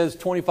already says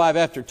 25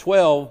 after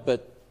 12,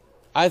 but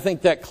I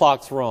think that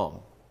clock's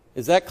wrong.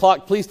 Is that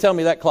clock? Please tell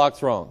me that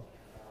clock's wrong.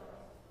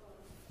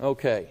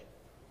 Okay.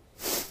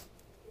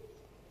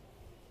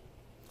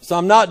 So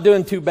I'm not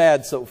doing too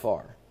bad so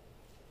far.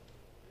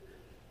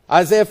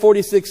 Isaiah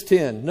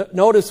 46:10.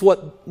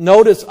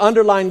 Notice,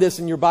 underline this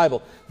in your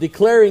Bible.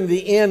 Declaring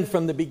the end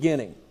from the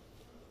beginning.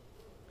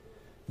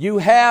 You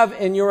have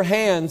in your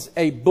hands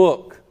a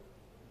book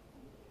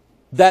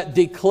that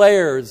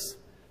declares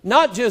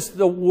not just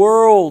the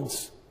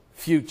world's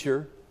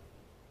future,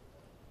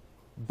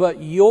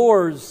 but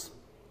yours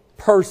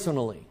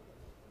personally.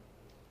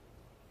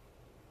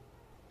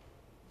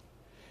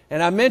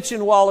 And I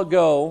mentioned a while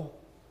ago,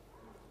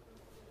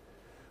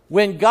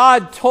 when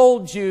God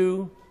told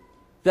you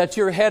that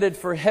you're headed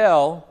for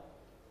hell,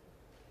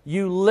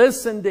 you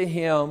listened to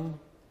Him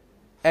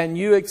and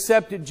you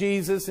accepted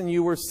Jesus and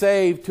you were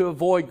saved to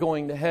avoid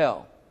going to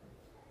hell.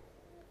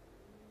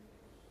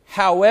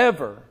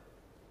 However,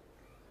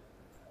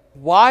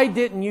 why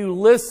didn't you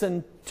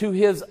listen to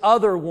His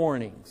other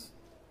warnings?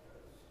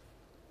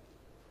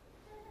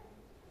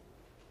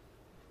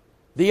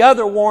 The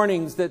other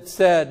warnings that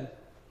said,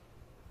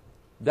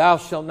 thou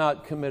shalt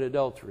not commit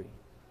adultery.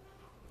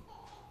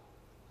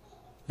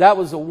 That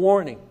was a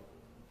warning.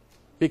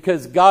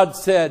 Because God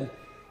said,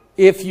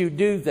 if you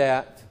do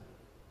that,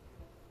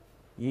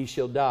 ye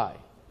shall die.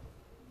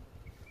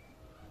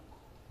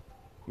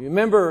 You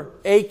remember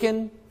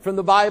Achan from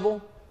the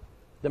Bible?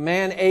 The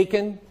man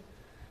Achan?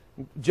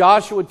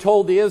 Joshua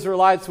told the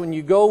Israelites, when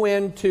you go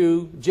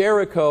into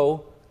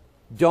Jericho,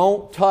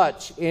 don't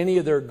touch any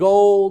of their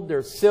gold,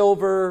 their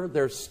silver,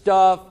 their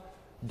stuff.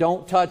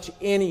 Don't touch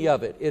any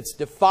of it. It's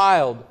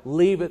defiled.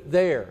 Leave it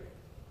there.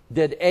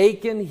 Did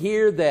Achan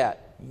hear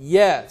that?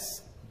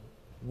 Yes.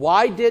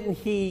 Why didn't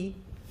he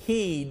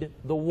heed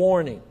the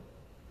warning?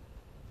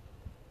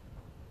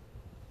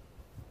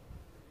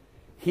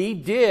 He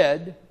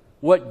did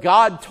what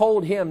God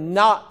told him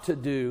not to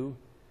do,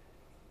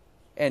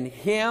 and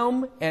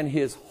him and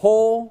his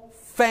whole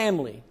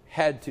family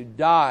had to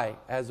die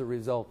as a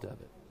result of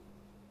it.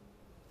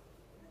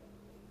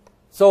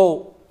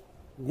 So,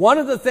 one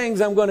of the things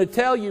I'm going to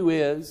tell you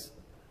is,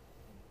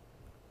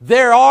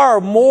 there are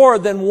more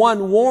than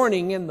one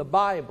warning in the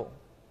Bible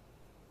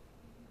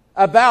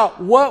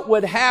about what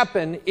would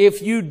happen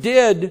if you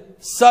did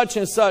such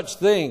and such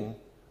thing.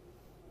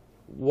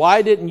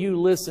 Why didn't you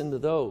listen to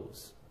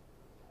those?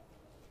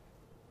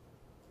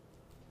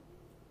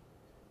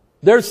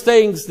 There's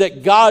things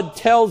that God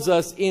tells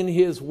us in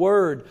His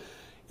Word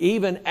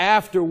even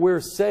after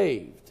we're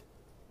saved.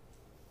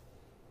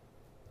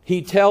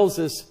 He tells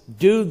us,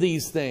 do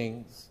these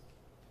things.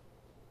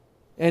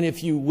 And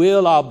if you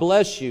will, I'll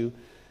bless you.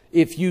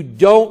 If you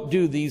don't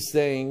do these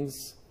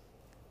things,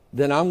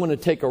 then I'm going to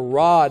take a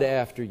rod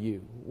after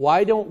you.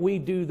 Why don't we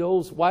do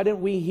those? Why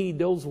don't we heed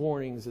those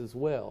warnings as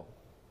well?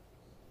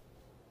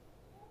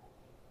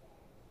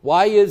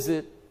 Why is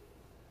it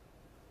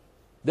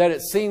that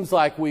it seems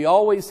like we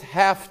always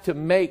have to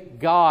make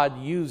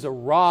God use a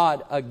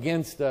rod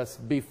against us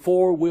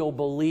before we'll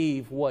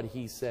believe what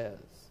He says?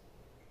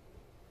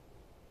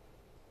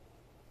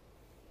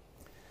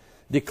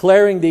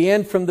 Declaring the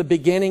end from the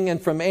beginning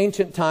and from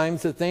ancient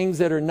times, the things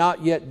that are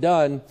not yet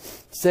done,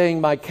 saying,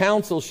 my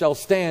counsel shall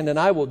stand, and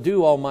I will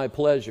do all my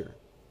pleasure.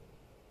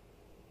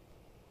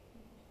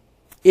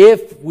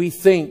 If we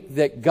think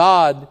that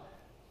God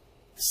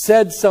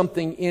said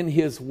something in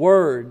His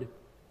Word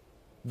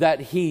that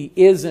He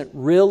isn't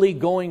really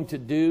going to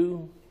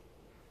do,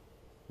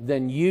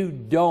 then you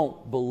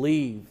don't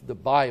believe the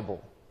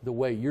Bible the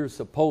way you're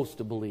supposed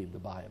to believe the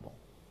Bible.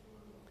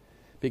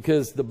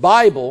 Because the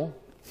Bible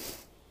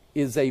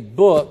is a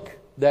book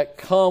that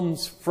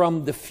comes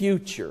from the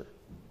future.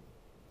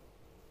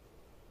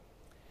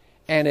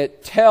 And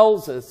it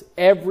tells us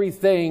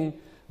everything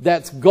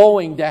that's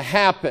going to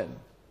happen.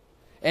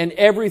 And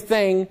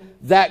everything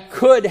that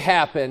could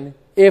happen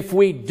if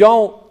we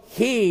don't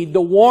heed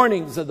the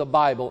warnings of the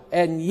Bible.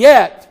 And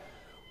yet,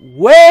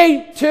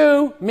 way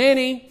too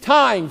many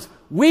times,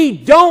 we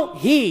don't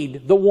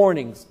heed the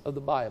warnings of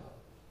the Bible.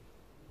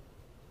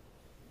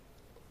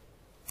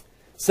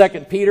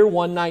 2 Peter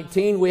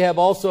 1:19, we have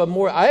also a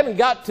more... I haven't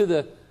got to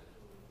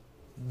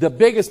the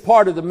biggest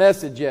part of the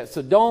message yet,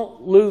 so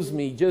don't lose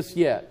me just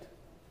yet.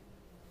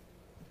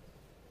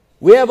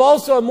 We have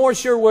also a more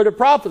sure word of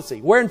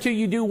prophecy, whereunto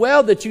you do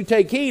well that you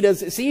take heed.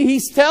 See,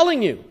 he's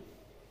telling you.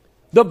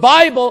 The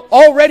Bible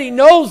already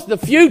knows the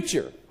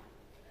future.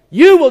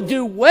 You will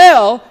do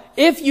well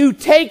if you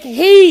take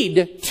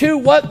heed to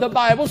what the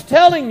Bible's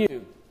telling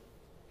you.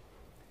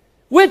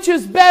 Which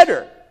is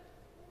better?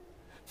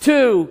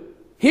 To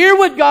hear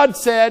what God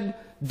said,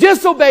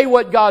 disobey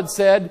what God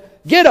said,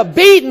 get a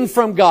beating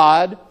from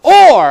God,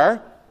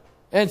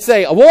 and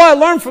say, well, I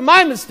learned from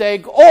my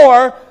mistake,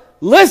 or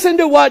listen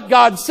to what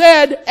God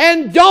said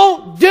and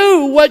don't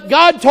do what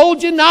God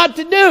told you not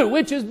to do.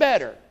 Which is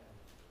better?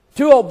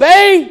 To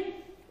obey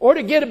or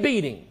to get a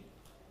beating?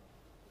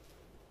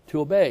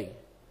 To obey.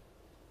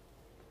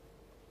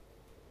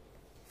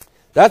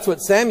 That's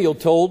what Samuel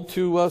told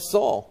to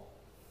Saul.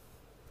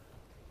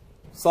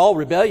 Saul,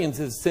 rebellion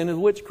is sin of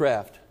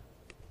witchcraft.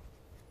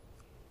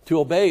 To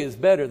obey is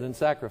better than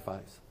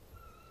sacrifice.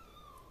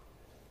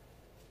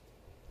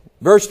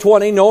 Verse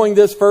 20, knowing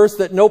this first,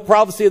 that no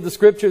prophecy of the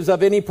Scriptures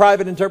of any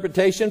private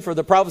interpretation, for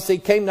the prophecy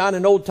came not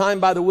in old time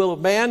by the will of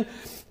man,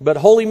 but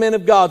holy men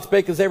of God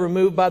spake as they were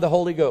moved by the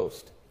Holy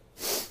Ghost.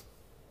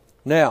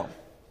 Now,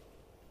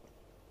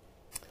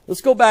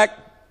 let's go back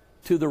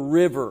to the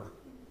river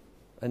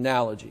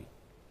analogy.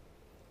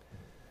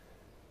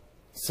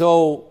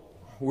 So,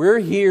 we're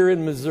here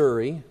in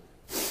Missouri.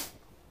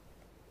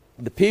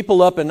 The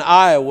people up in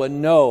Iowa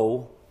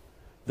know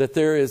that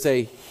there is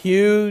a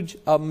huge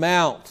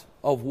amount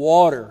of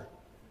water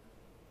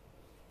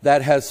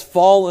that has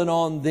fallen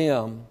on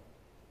them.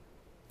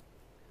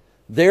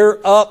 They're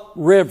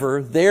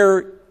upriver.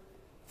 They're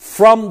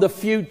from the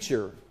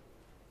future.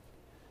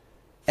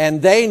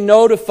 And they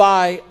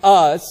notify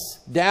us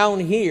down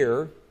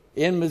here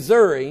in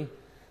Missouri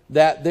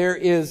that there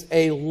is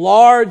a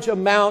large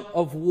amount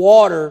of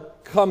water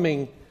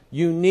coming.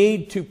 You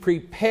need to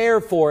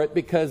prepare for it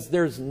because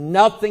there's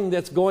nothing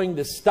that's going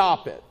to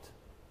stop it.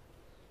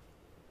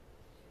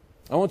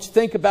 I want you to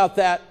think about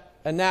that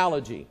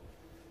analogy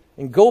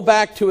and go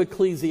back to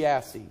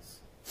Ecclesiastes.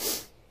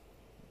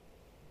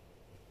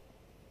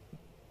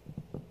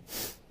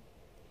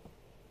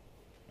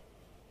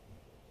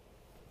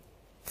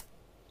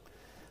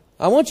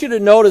 I want you to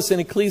notice in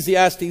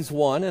Ecclesiastes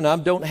 1, and I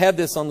don't have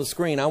this on the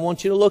screen, I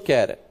want you to look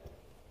at it.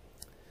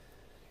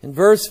 In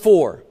verse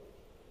 4.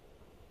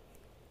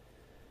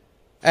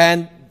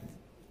 And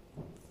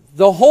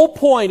the whole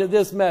point of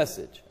this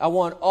message, I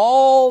want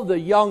all the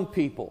young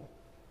people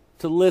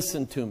to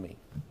listen to me.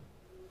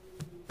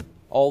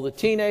 All the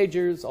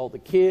teenagers, all the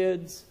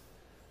kids,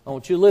 I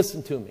want you to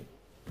listen to me.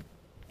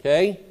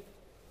 Okay?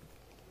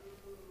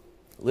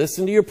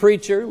 Listen to your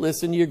preacher,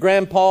 listen to your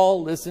grandpa,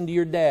 listen to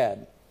your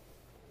dad.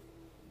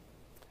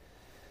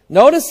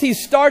 Notice he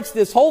starts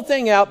this whole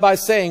thing out by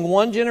saying,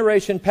 one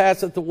generation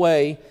passeth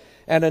away,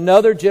 and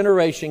another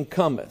generation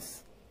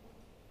cometh.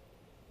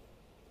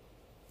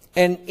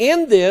 And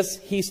in this,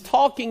 he's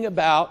talking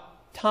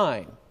about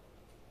time.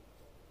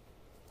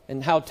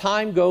 And how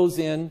time goes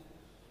in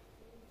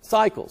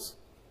cycles.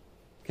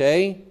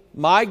 Okay?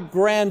 My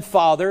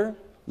grandfather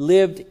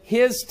lived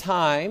his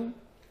time,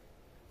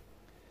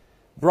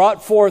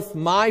 brought forth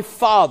my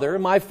father.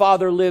 My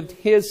father lived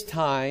his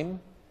time,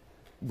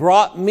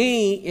 brought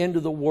me into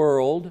the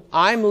world.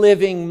 I'm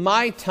living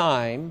my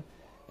time,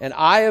 and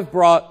I have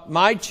brought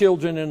my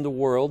children into the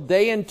world.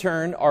 They in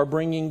turn are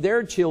bringing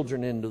their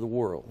children into the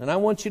world. And I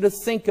want you to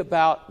think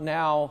about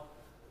now,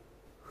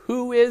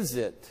 who is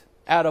it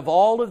out of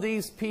all of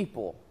these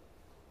people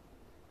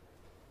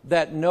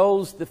that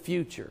knows the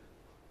future?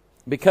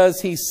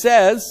 Because he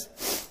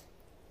says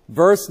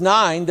Verse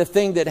 9, the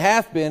thing that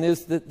hath been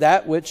is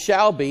that which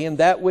shall be, and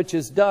that which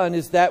is done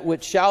is that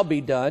which shall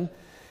be done,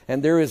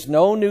 and there is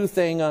no new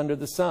thing under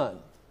the sun.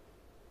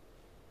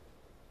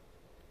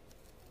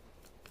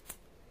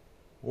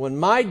 When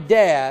my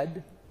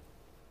dad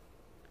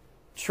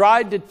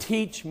tried to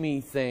teach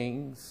me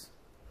things,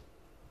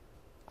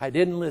 I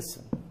didn't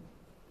listen.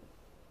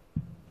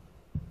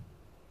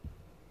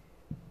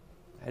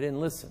 I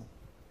didn't listen.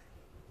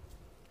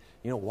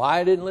 You know why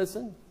I didn't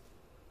listen?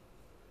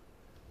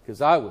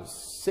 Because I was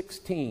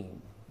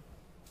 16.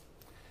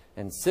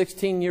 And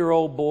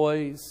 16-year-old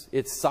boys,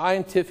 it's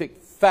scientific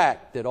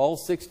fact that all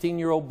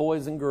 16-year-old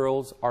boys and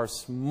girls are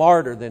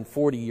smarter than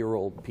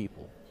 40-year-old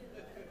people.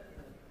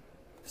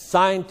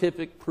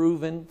 Scientific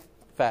proven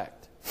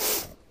fact.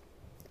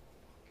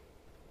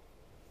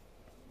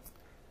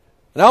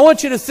 And I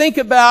want you to think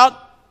about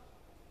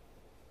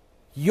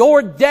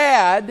your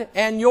dad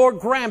and your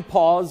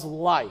grandpa's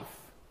life.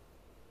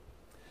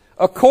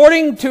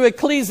 According to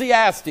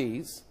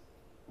Ecclesiastes,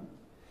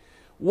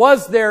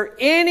 was there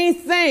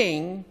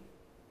anything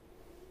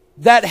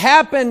that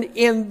happened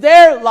in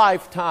their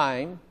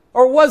lifetime,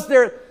 or was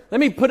there, let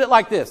me put it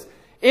like this,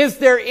 is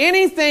there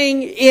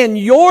anything in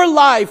your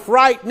life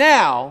right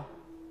now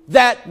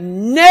that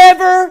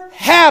never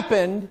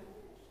happened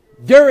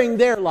during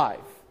their life?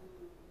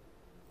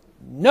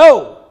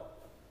 No.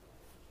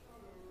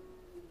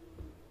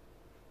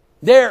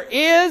 There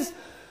is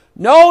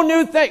no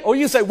new thing. Or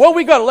you say, well,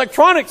 we got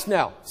electronics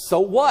now. So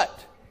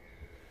what?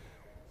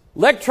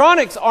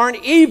 Electronics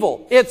aren't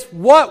evil. It's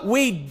what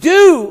we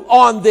do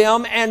on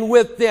them and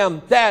with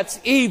them that's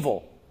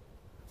evil.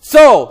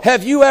 So,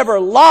 have you ever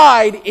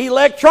lied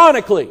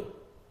electronically?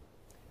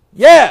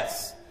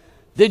 Yes.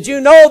 Did you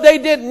know they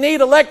didn't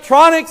need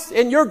electronics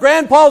in your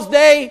grandpa's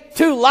day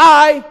to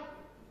lie?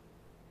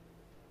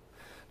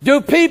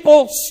 Do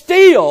people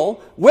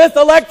steal with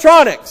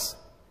electronics?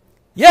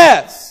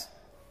 Yes.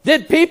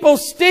 Did people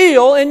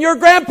steal in your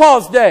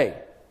grandpa's day?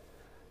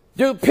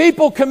 Do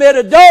people commit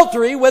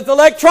adultery with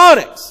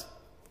electronics?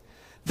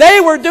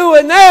 They were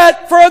doing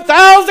that for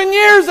 1,000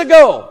 years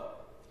ago.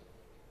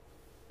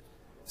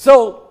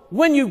 So,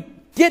 when you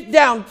get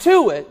down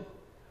to it,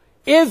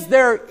 is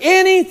there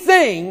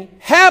anything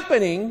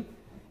happening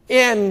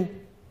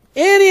in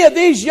any of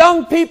these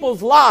young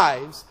people's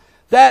lives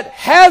that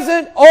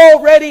hasn't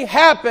already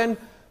happened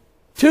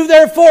to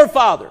their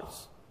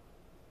forefathers?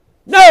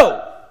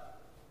 No.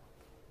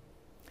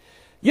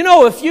 You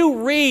know, if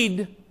you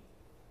read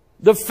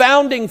the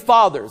founding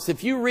fathers,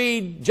 if you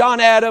read John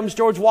Adams,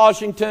 George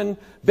Washington,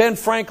 Ben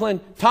Franklin,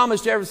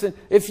 Thomas Jefferson,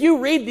 if you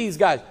read these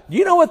guys, do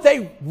you know what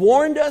they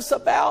warned us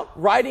about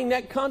writing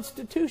that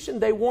Constitution?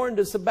 They warned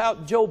us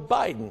about Joe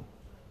Biden.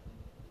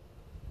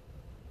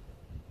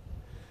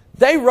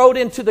 They wrote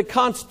into the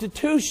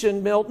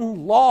Constitution,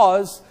 Milton,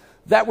 laws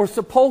that were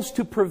supposed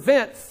to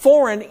prevent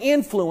foreign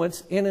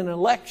influence in an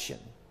election.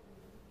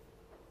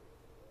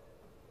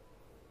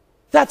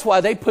 That's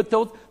why they put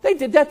those, they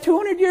did that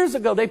 200 years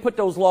ago. They put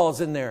those laws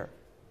in there.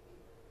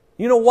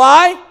 You know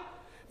why?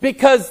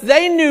 Because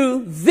they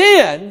knew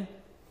then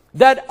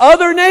that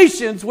other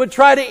nations would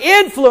try to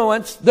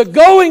influence the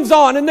goings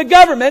on in the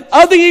government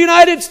of the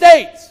United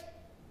States.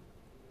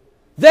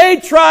 They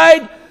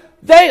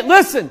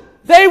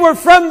were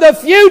from the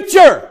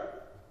future.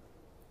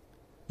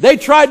 They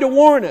tried to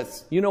warn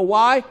us. You know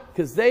why?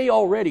 Because they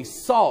already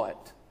saw it.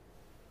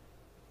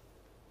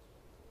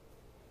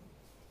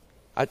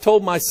 I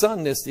told my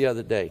son this the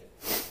other day.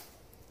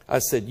 I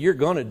said, you're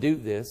going to do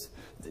this.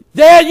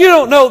 Dad, you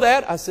don't know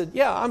that. I said,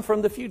 yeah, I'm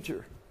from the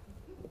future.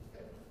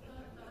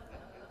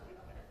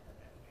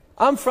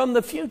 I'm from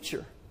the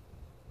future.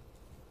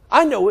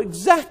 I know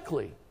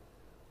exactly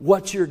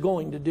what you're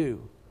going to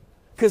do.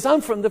 Because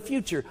I'm from the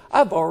future.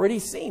 I've already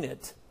seen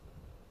it.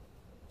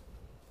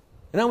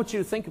 And I want you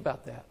to think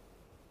about that.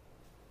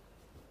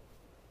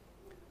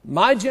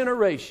 My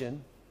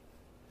generation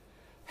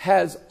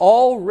has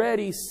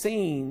already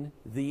seen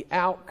the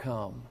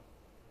outcome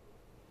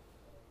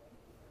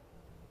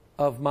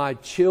of my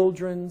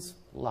children's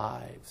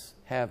lives,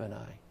 haven't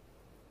I?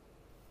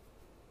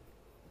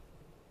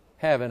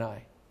 Haven't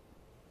I?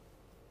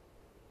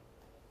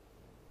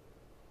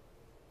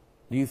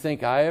 Do you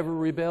think I ever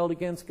rebelled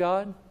against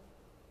God?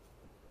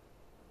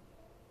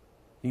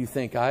 Do you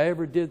think I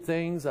ever did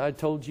things I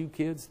told you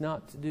kids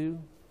not to do?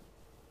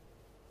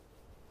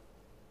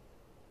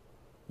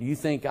 Do you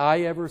think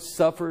I ever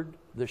suffered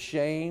the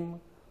shame,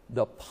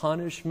 the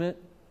punishment,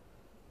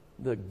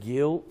 the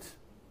guilt,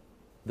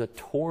 the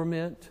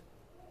torment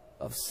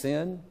of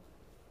sin?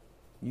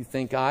 You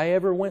think I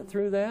ever went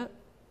through that?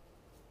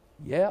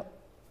 Yep.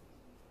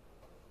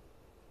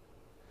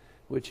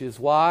 Which is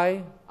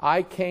why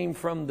I came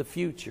from the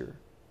future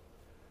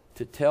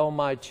to tell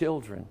my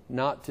children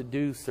not to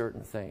do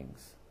certain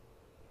things.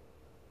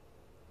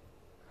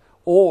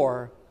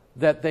 Or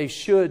that they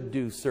should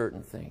do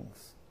certain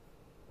things.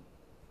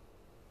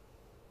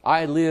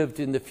 I lived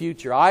in the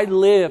future. I've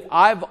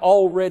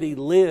already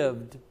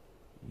lived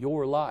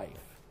your life.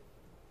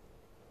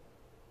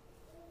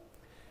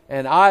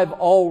 And I've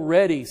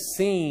already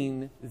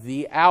seen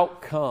the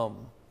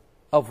outcome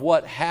of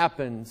what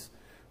happens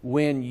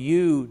when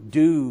you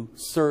do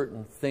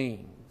certain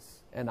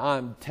things. And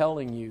I'm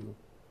telling you,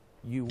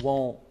 you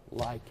won't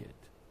like it.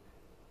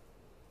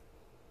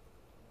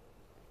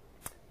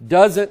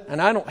 Doesn't, and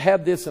I don't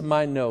have this in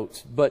my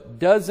notes, but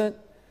doesn't,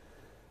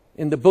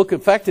 in the book,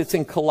 in fact, it's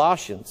in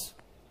Colossians.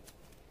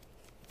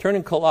 Turn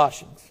in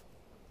Colossians.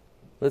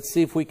 Let's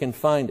see if we can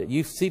find it.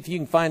 You see if you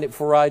can find it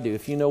before I do,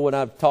 if you know what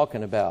I'm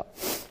talking about.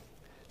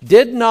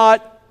 Did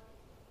not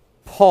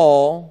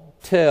Paul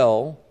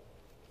tell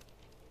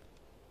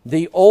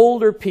the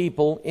older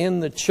people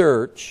in the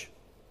church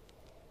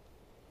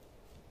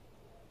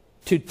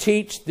to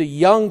teach the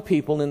young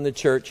people in the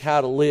church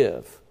how to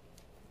live?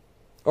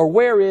 Or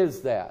where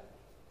is that?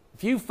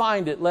 If you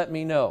find it, let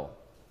me know.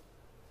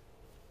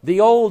 The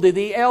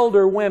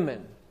elder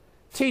women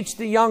teach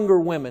the younger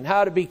women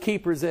how to be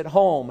keepers at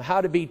home,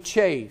 how to be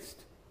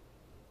chaste.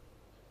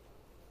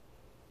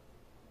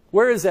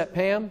 Where is that,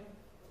 Pam?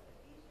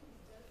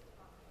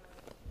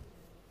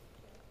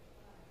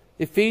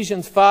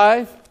 Ephesians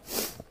 5.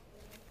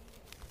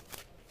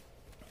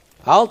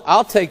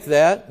 I'll take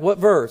that. What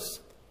verse?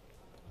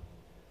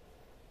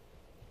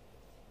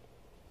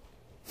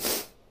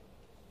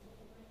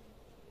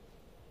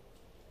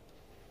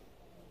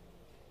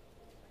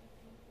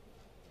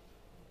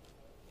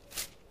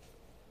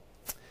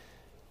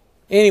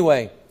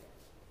 Anyway.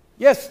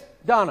 Yes,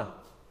 Donna.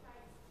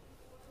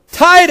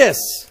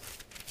 Titus.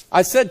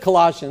 I said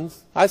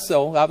Colossians. I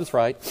was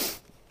right.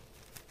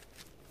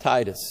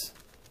 Titus.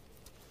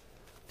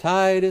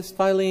 Titus,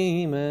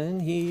 Philemon,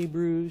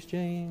 Hebrews,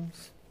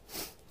 James.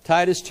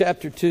 Titus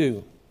chapter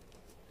 2.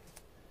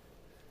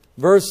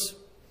 Verse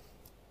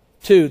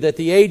 2. That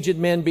the aged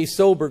men be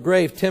sober,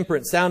 grave,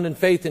 temperate, sound in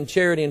faith and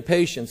charity and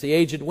patience. The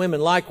aged women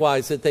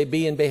likewise, that they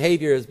be in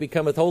behavior as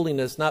becometh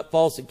holiness, not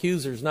false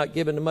accusers, not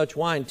given to much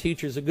wine,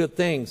 teachers of good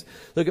things.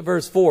 Look at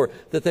verse 4.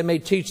 That they may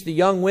teach the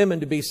young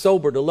women to be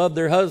sober, to love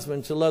their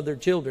husbands, to love their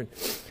children.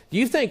 Do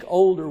you think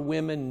older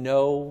women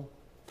know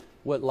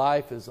what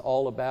life is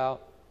all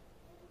about?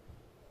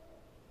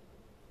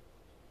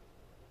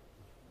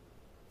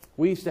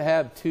 We used to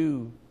have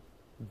 2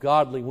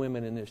 godly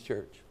women in this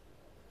church.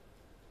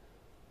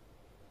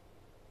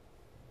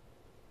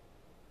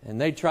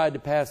 And they tried to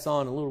pass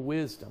on a little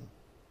wisdom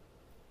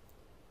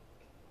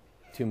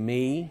to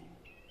me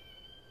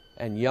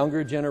and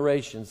younger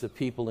generations of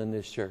people in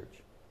this church.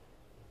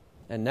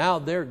 And now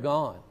they're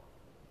gone.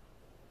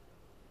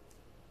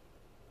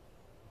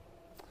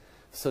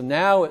 So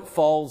now it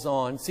falls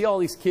on. See all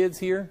these kids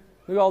here?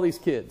 Look at all these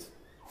kids.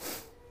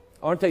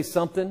 Aren't they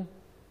something?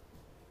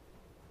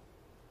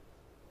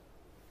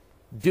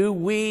 Do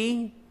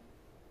we,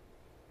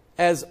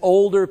 as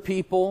older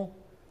people,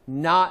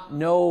 not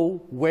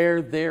know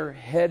where they're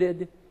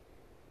headed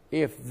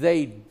if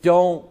they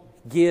don't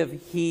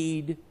give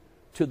heed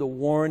to the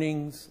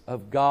warnings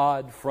of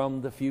God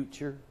from the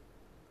future?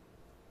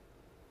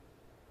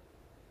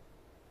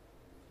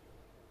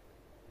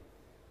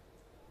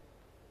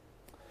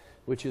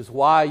 Which is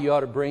why you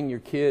ought to bring your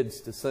kids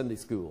to Sunday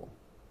school.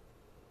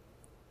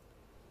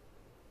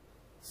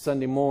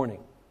 Sunday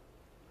morning.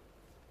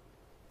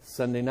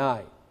 Sunday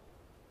night.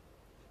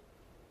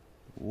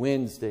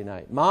 Wednesday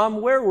night. Mom,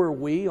 where were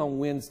we on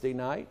Wednesday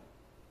night?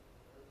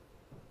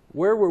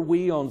 Where were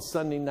we on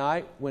Sunday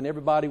night when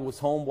everybody was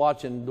home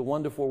watching The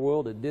Wonderful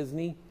World at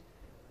Disney?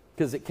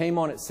 Because it came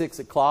on at 6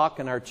 o'clock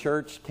and our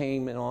church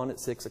came on at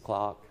 6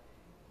 o'clock.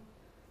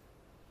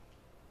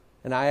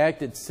 And I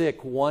acted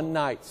sick one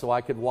night so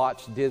I could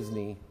watch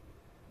Disney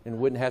and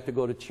wouldn't have to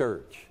go to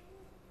church.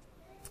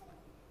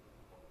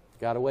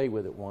 Got away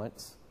with it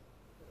once.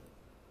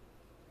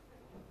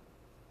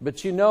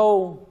 But you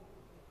know,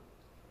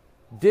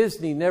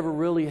 Disney never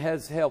really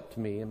has helped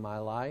me in my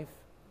life.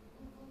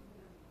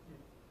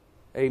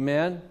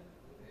 Amen?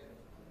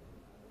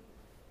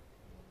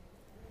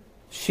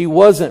 She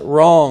wasn't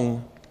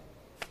wrong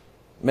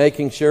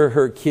making sure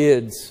her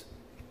kids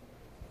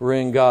were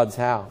in God's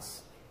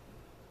house.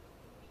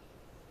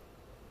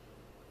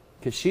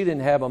 Because she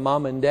didn't have a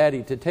mom and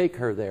daddy to take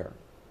her there.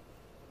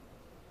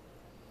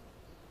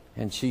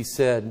 And she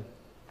said,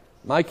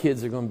 my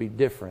kids are going to be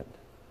different.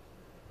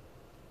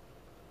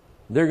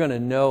 They're going to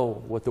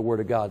know what the Word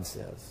of God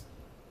says.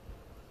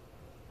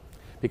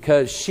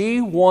 Because she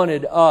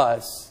wanted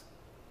us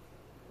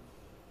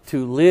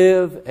to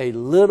live a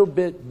little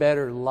bit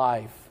better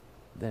life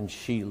than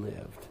she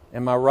lived.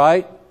 Am I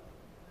right?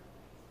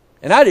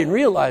 And I didn't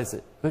realize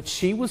it, but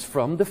she was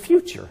from the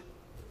future.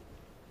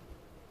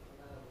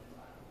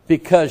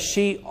 Because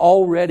she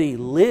already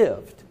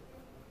lived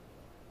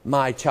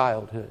my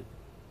childhood.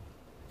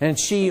 And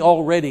she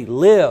already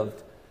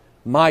lived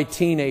my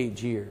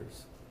teenage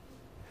years.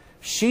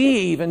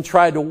 She even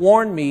tried to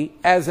warn me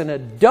as an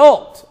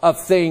adult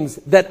of things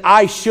that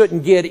I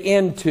shouldn't get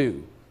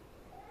into.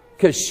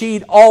 Because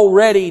she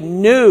already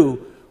knew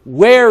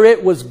where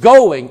it was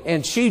going.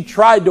 And she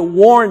tried to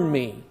warn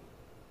me.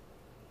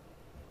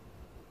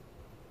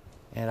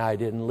 And I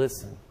didn't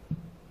listen.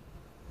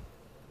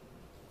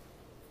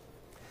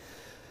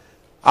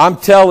 I'm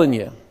telling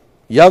you,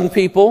 young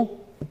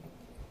people,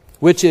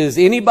 which is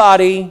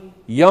anybody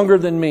younger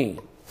than me,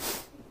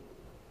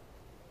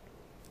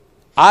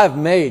 I've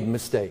made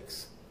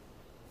mistakes.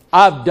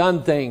 I've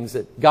done things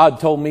that God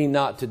told me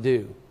not to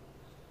do.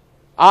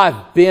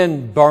 I've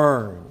been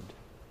burned.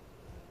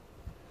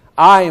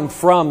 I am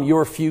from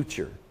your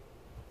future.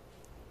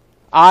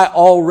 I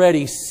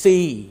already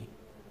see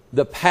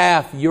the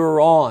path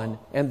you're on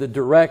and the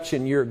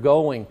direction you're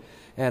going.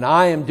 And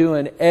I am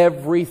doing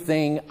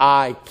everything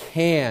I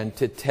can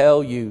to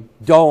tell you,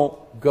 don't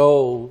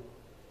go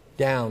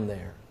down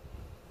there.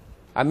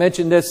 I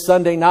mentioned this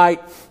Sunday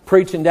night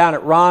preaching down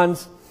at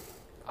Ron's.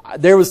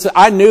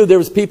 I knew there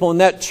was people in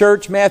that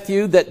church,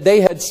 Matthew, that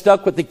they had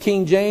stuck with the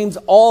King James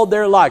all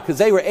their life because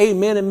they were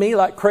amening me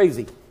like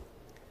crazy.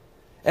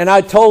 And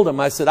I told them,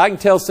 I said, I can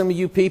tell some of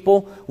you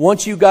people,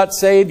 once you got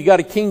saved, you got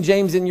a King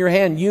James in your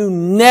hand, you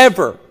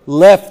never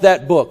left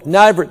that book.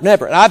 Never,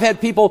 never. And I've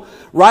had people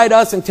write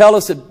us and tell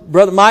us that,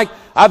 Brother Mike,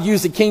 I've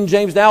used the King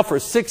James now for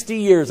 60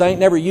 years. I ain't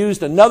never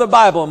used another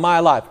Bible in my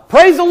life.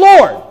 Praise the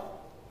Lord!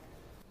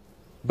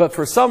 But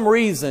for some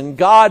reason,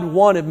 God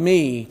wanted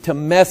me to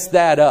mess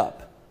that up.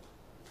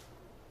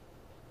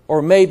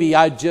 Or maybe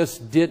I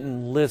just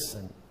didn't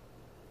listen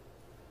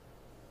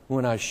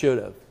when I should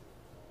have.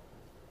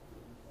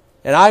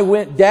 And I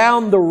went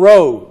down the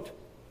road.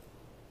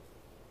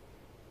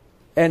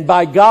 And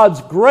by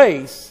God's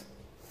grace,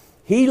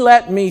 He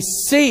let me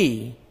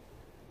see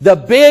the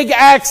big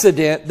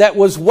accident that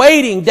was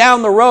waiting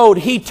down the road.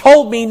 He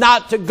told me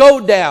not to go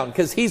down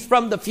because He's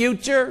from the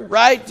future,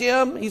 right,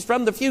 Jim? He's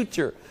from the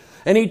future.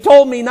 And He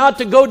told me not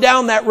to go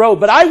down that road.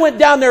 But I went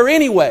down there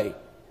anyway.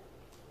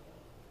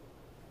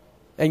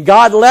 And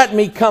God let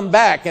me come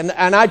back. And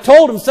I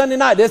told Him Sunday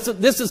night,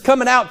 this is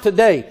coming out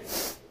today.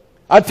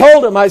 I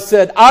told Him, I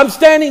said, I'm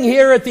standing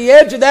here at the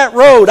edge of that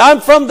road. I'm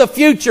from the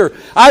future.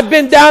 I've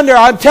been down there.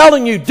 I'm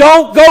telling you,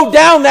 don't go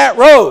down that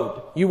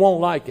road. You won't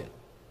like it.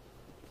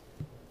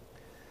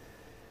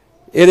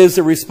 It is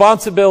the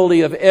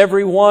responsibility of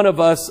every one of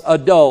us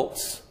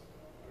adults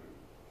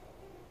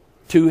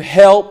to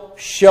help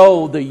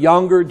show the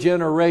younger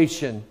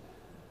generation,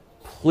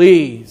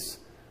 please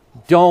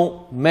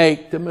don't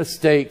make the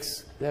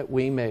mistakes that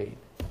we made.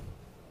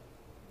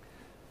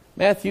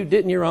 Matthew,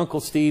 didn't your Uncle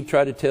Steve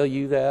try to tell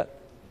you that?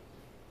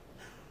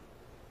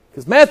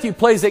 Because Matthew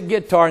plays that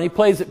guitar and he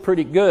plays it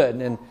pretty good.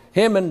 And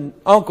him and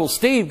Uncle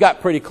Steve got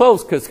pretty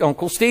close because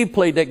Uncle Steve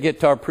played that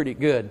guitar pretty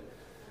good.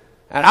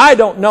 And I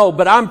don't know,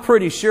 but I'm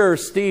pretty sure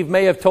Steve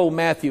may have told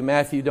Matthew,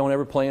 Matthew, don't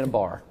ever play in a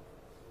bar.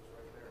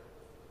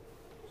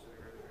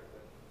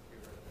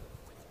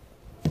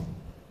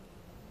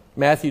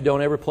 Matthew,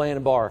 don't ever play in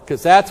a bar.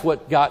 Because that's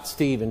what got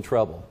Steve in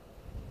trouble.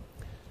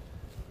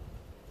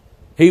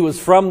 He was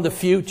from the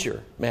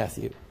future,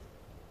 Matthew.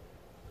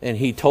 And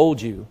he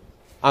told you,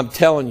 I'm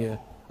telling you,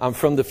 I'm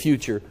from the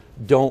future.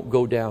 Don't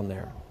go down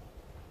there.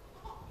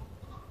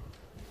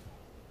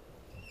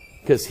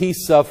 Because he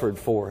suffered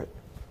for it.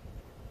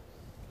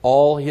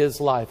 All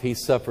his life he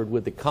suffered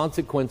with the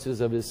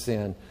consequences of his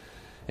sin.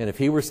 And if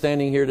he were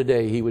standing here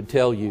today, he would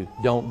tell you,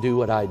 don't do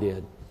what I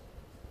did.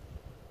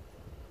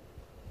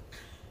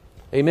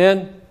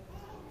 Amen?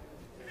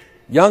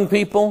 Young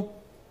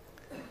people,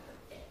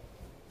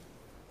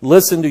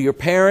 listen to your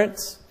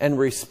parents and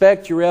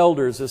respect your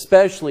elders,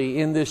 especially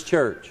in this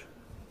church.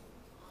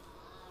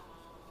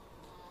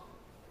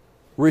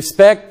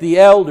 Respect the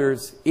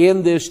elders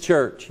in this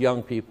church,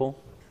 young people.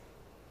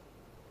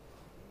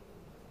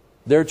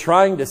 They're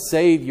trying to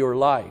save your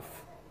life.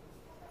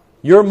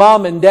 Your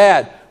mom and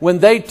dad, when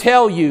they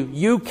tell you,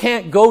 you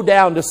can't go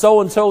down to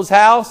so-and-so's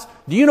house,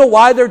 do you know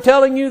why they're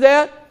telling you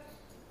that?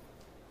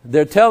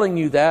 They're telling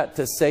you that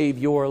to save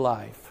your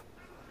life.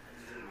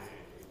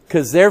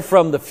 Because they're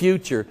from the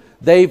future.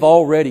 They've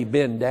already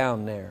been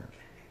down there.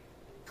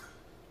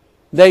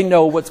 They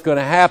know what's going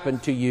to happen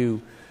to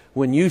you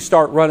when you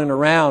start running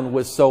around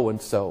with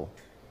so-and-so.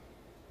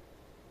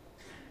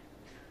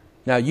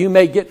 Now, you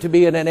may get to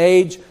be in an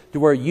age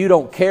to where you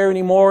don't care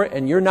anymore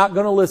and you're not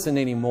going to listen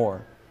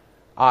anymore.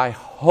 I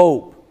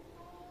hope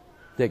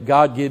that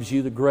God gives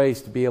you the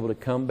grace to be able to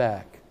come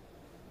back.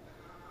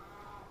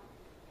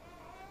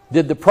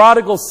 Did the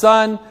prodigal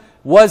son,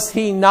 was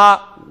he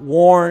not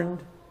warned?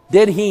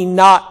 Did he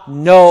not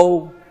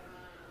know?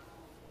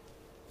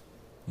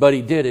 But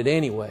he did it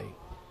anyway.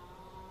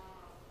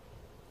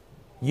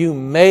 You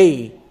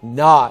may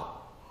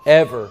not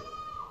ever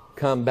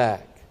come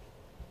back.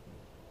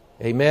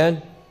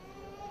 Amen?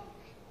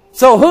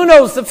 So who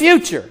knows the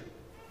future?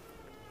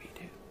 We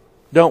do.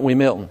 Don't we,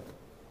 Milton?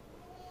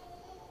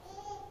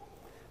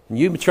 And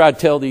you try to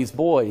tell these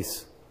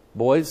boys,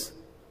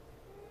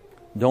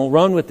 don't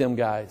run with them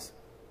guys.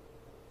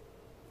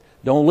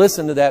 Don't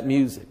listen to that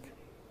music.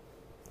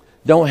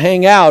 Don't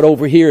hang out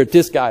over here at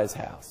this guy's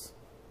house.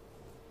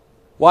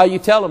 Why you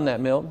tell them that,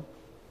 Milton?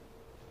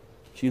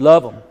 You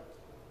love them.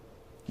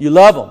 You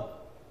love them.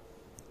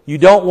 You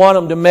don't want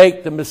them to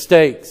make the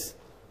mistakes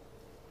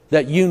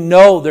that you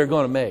know they're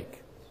going to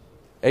make.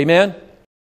 Amen?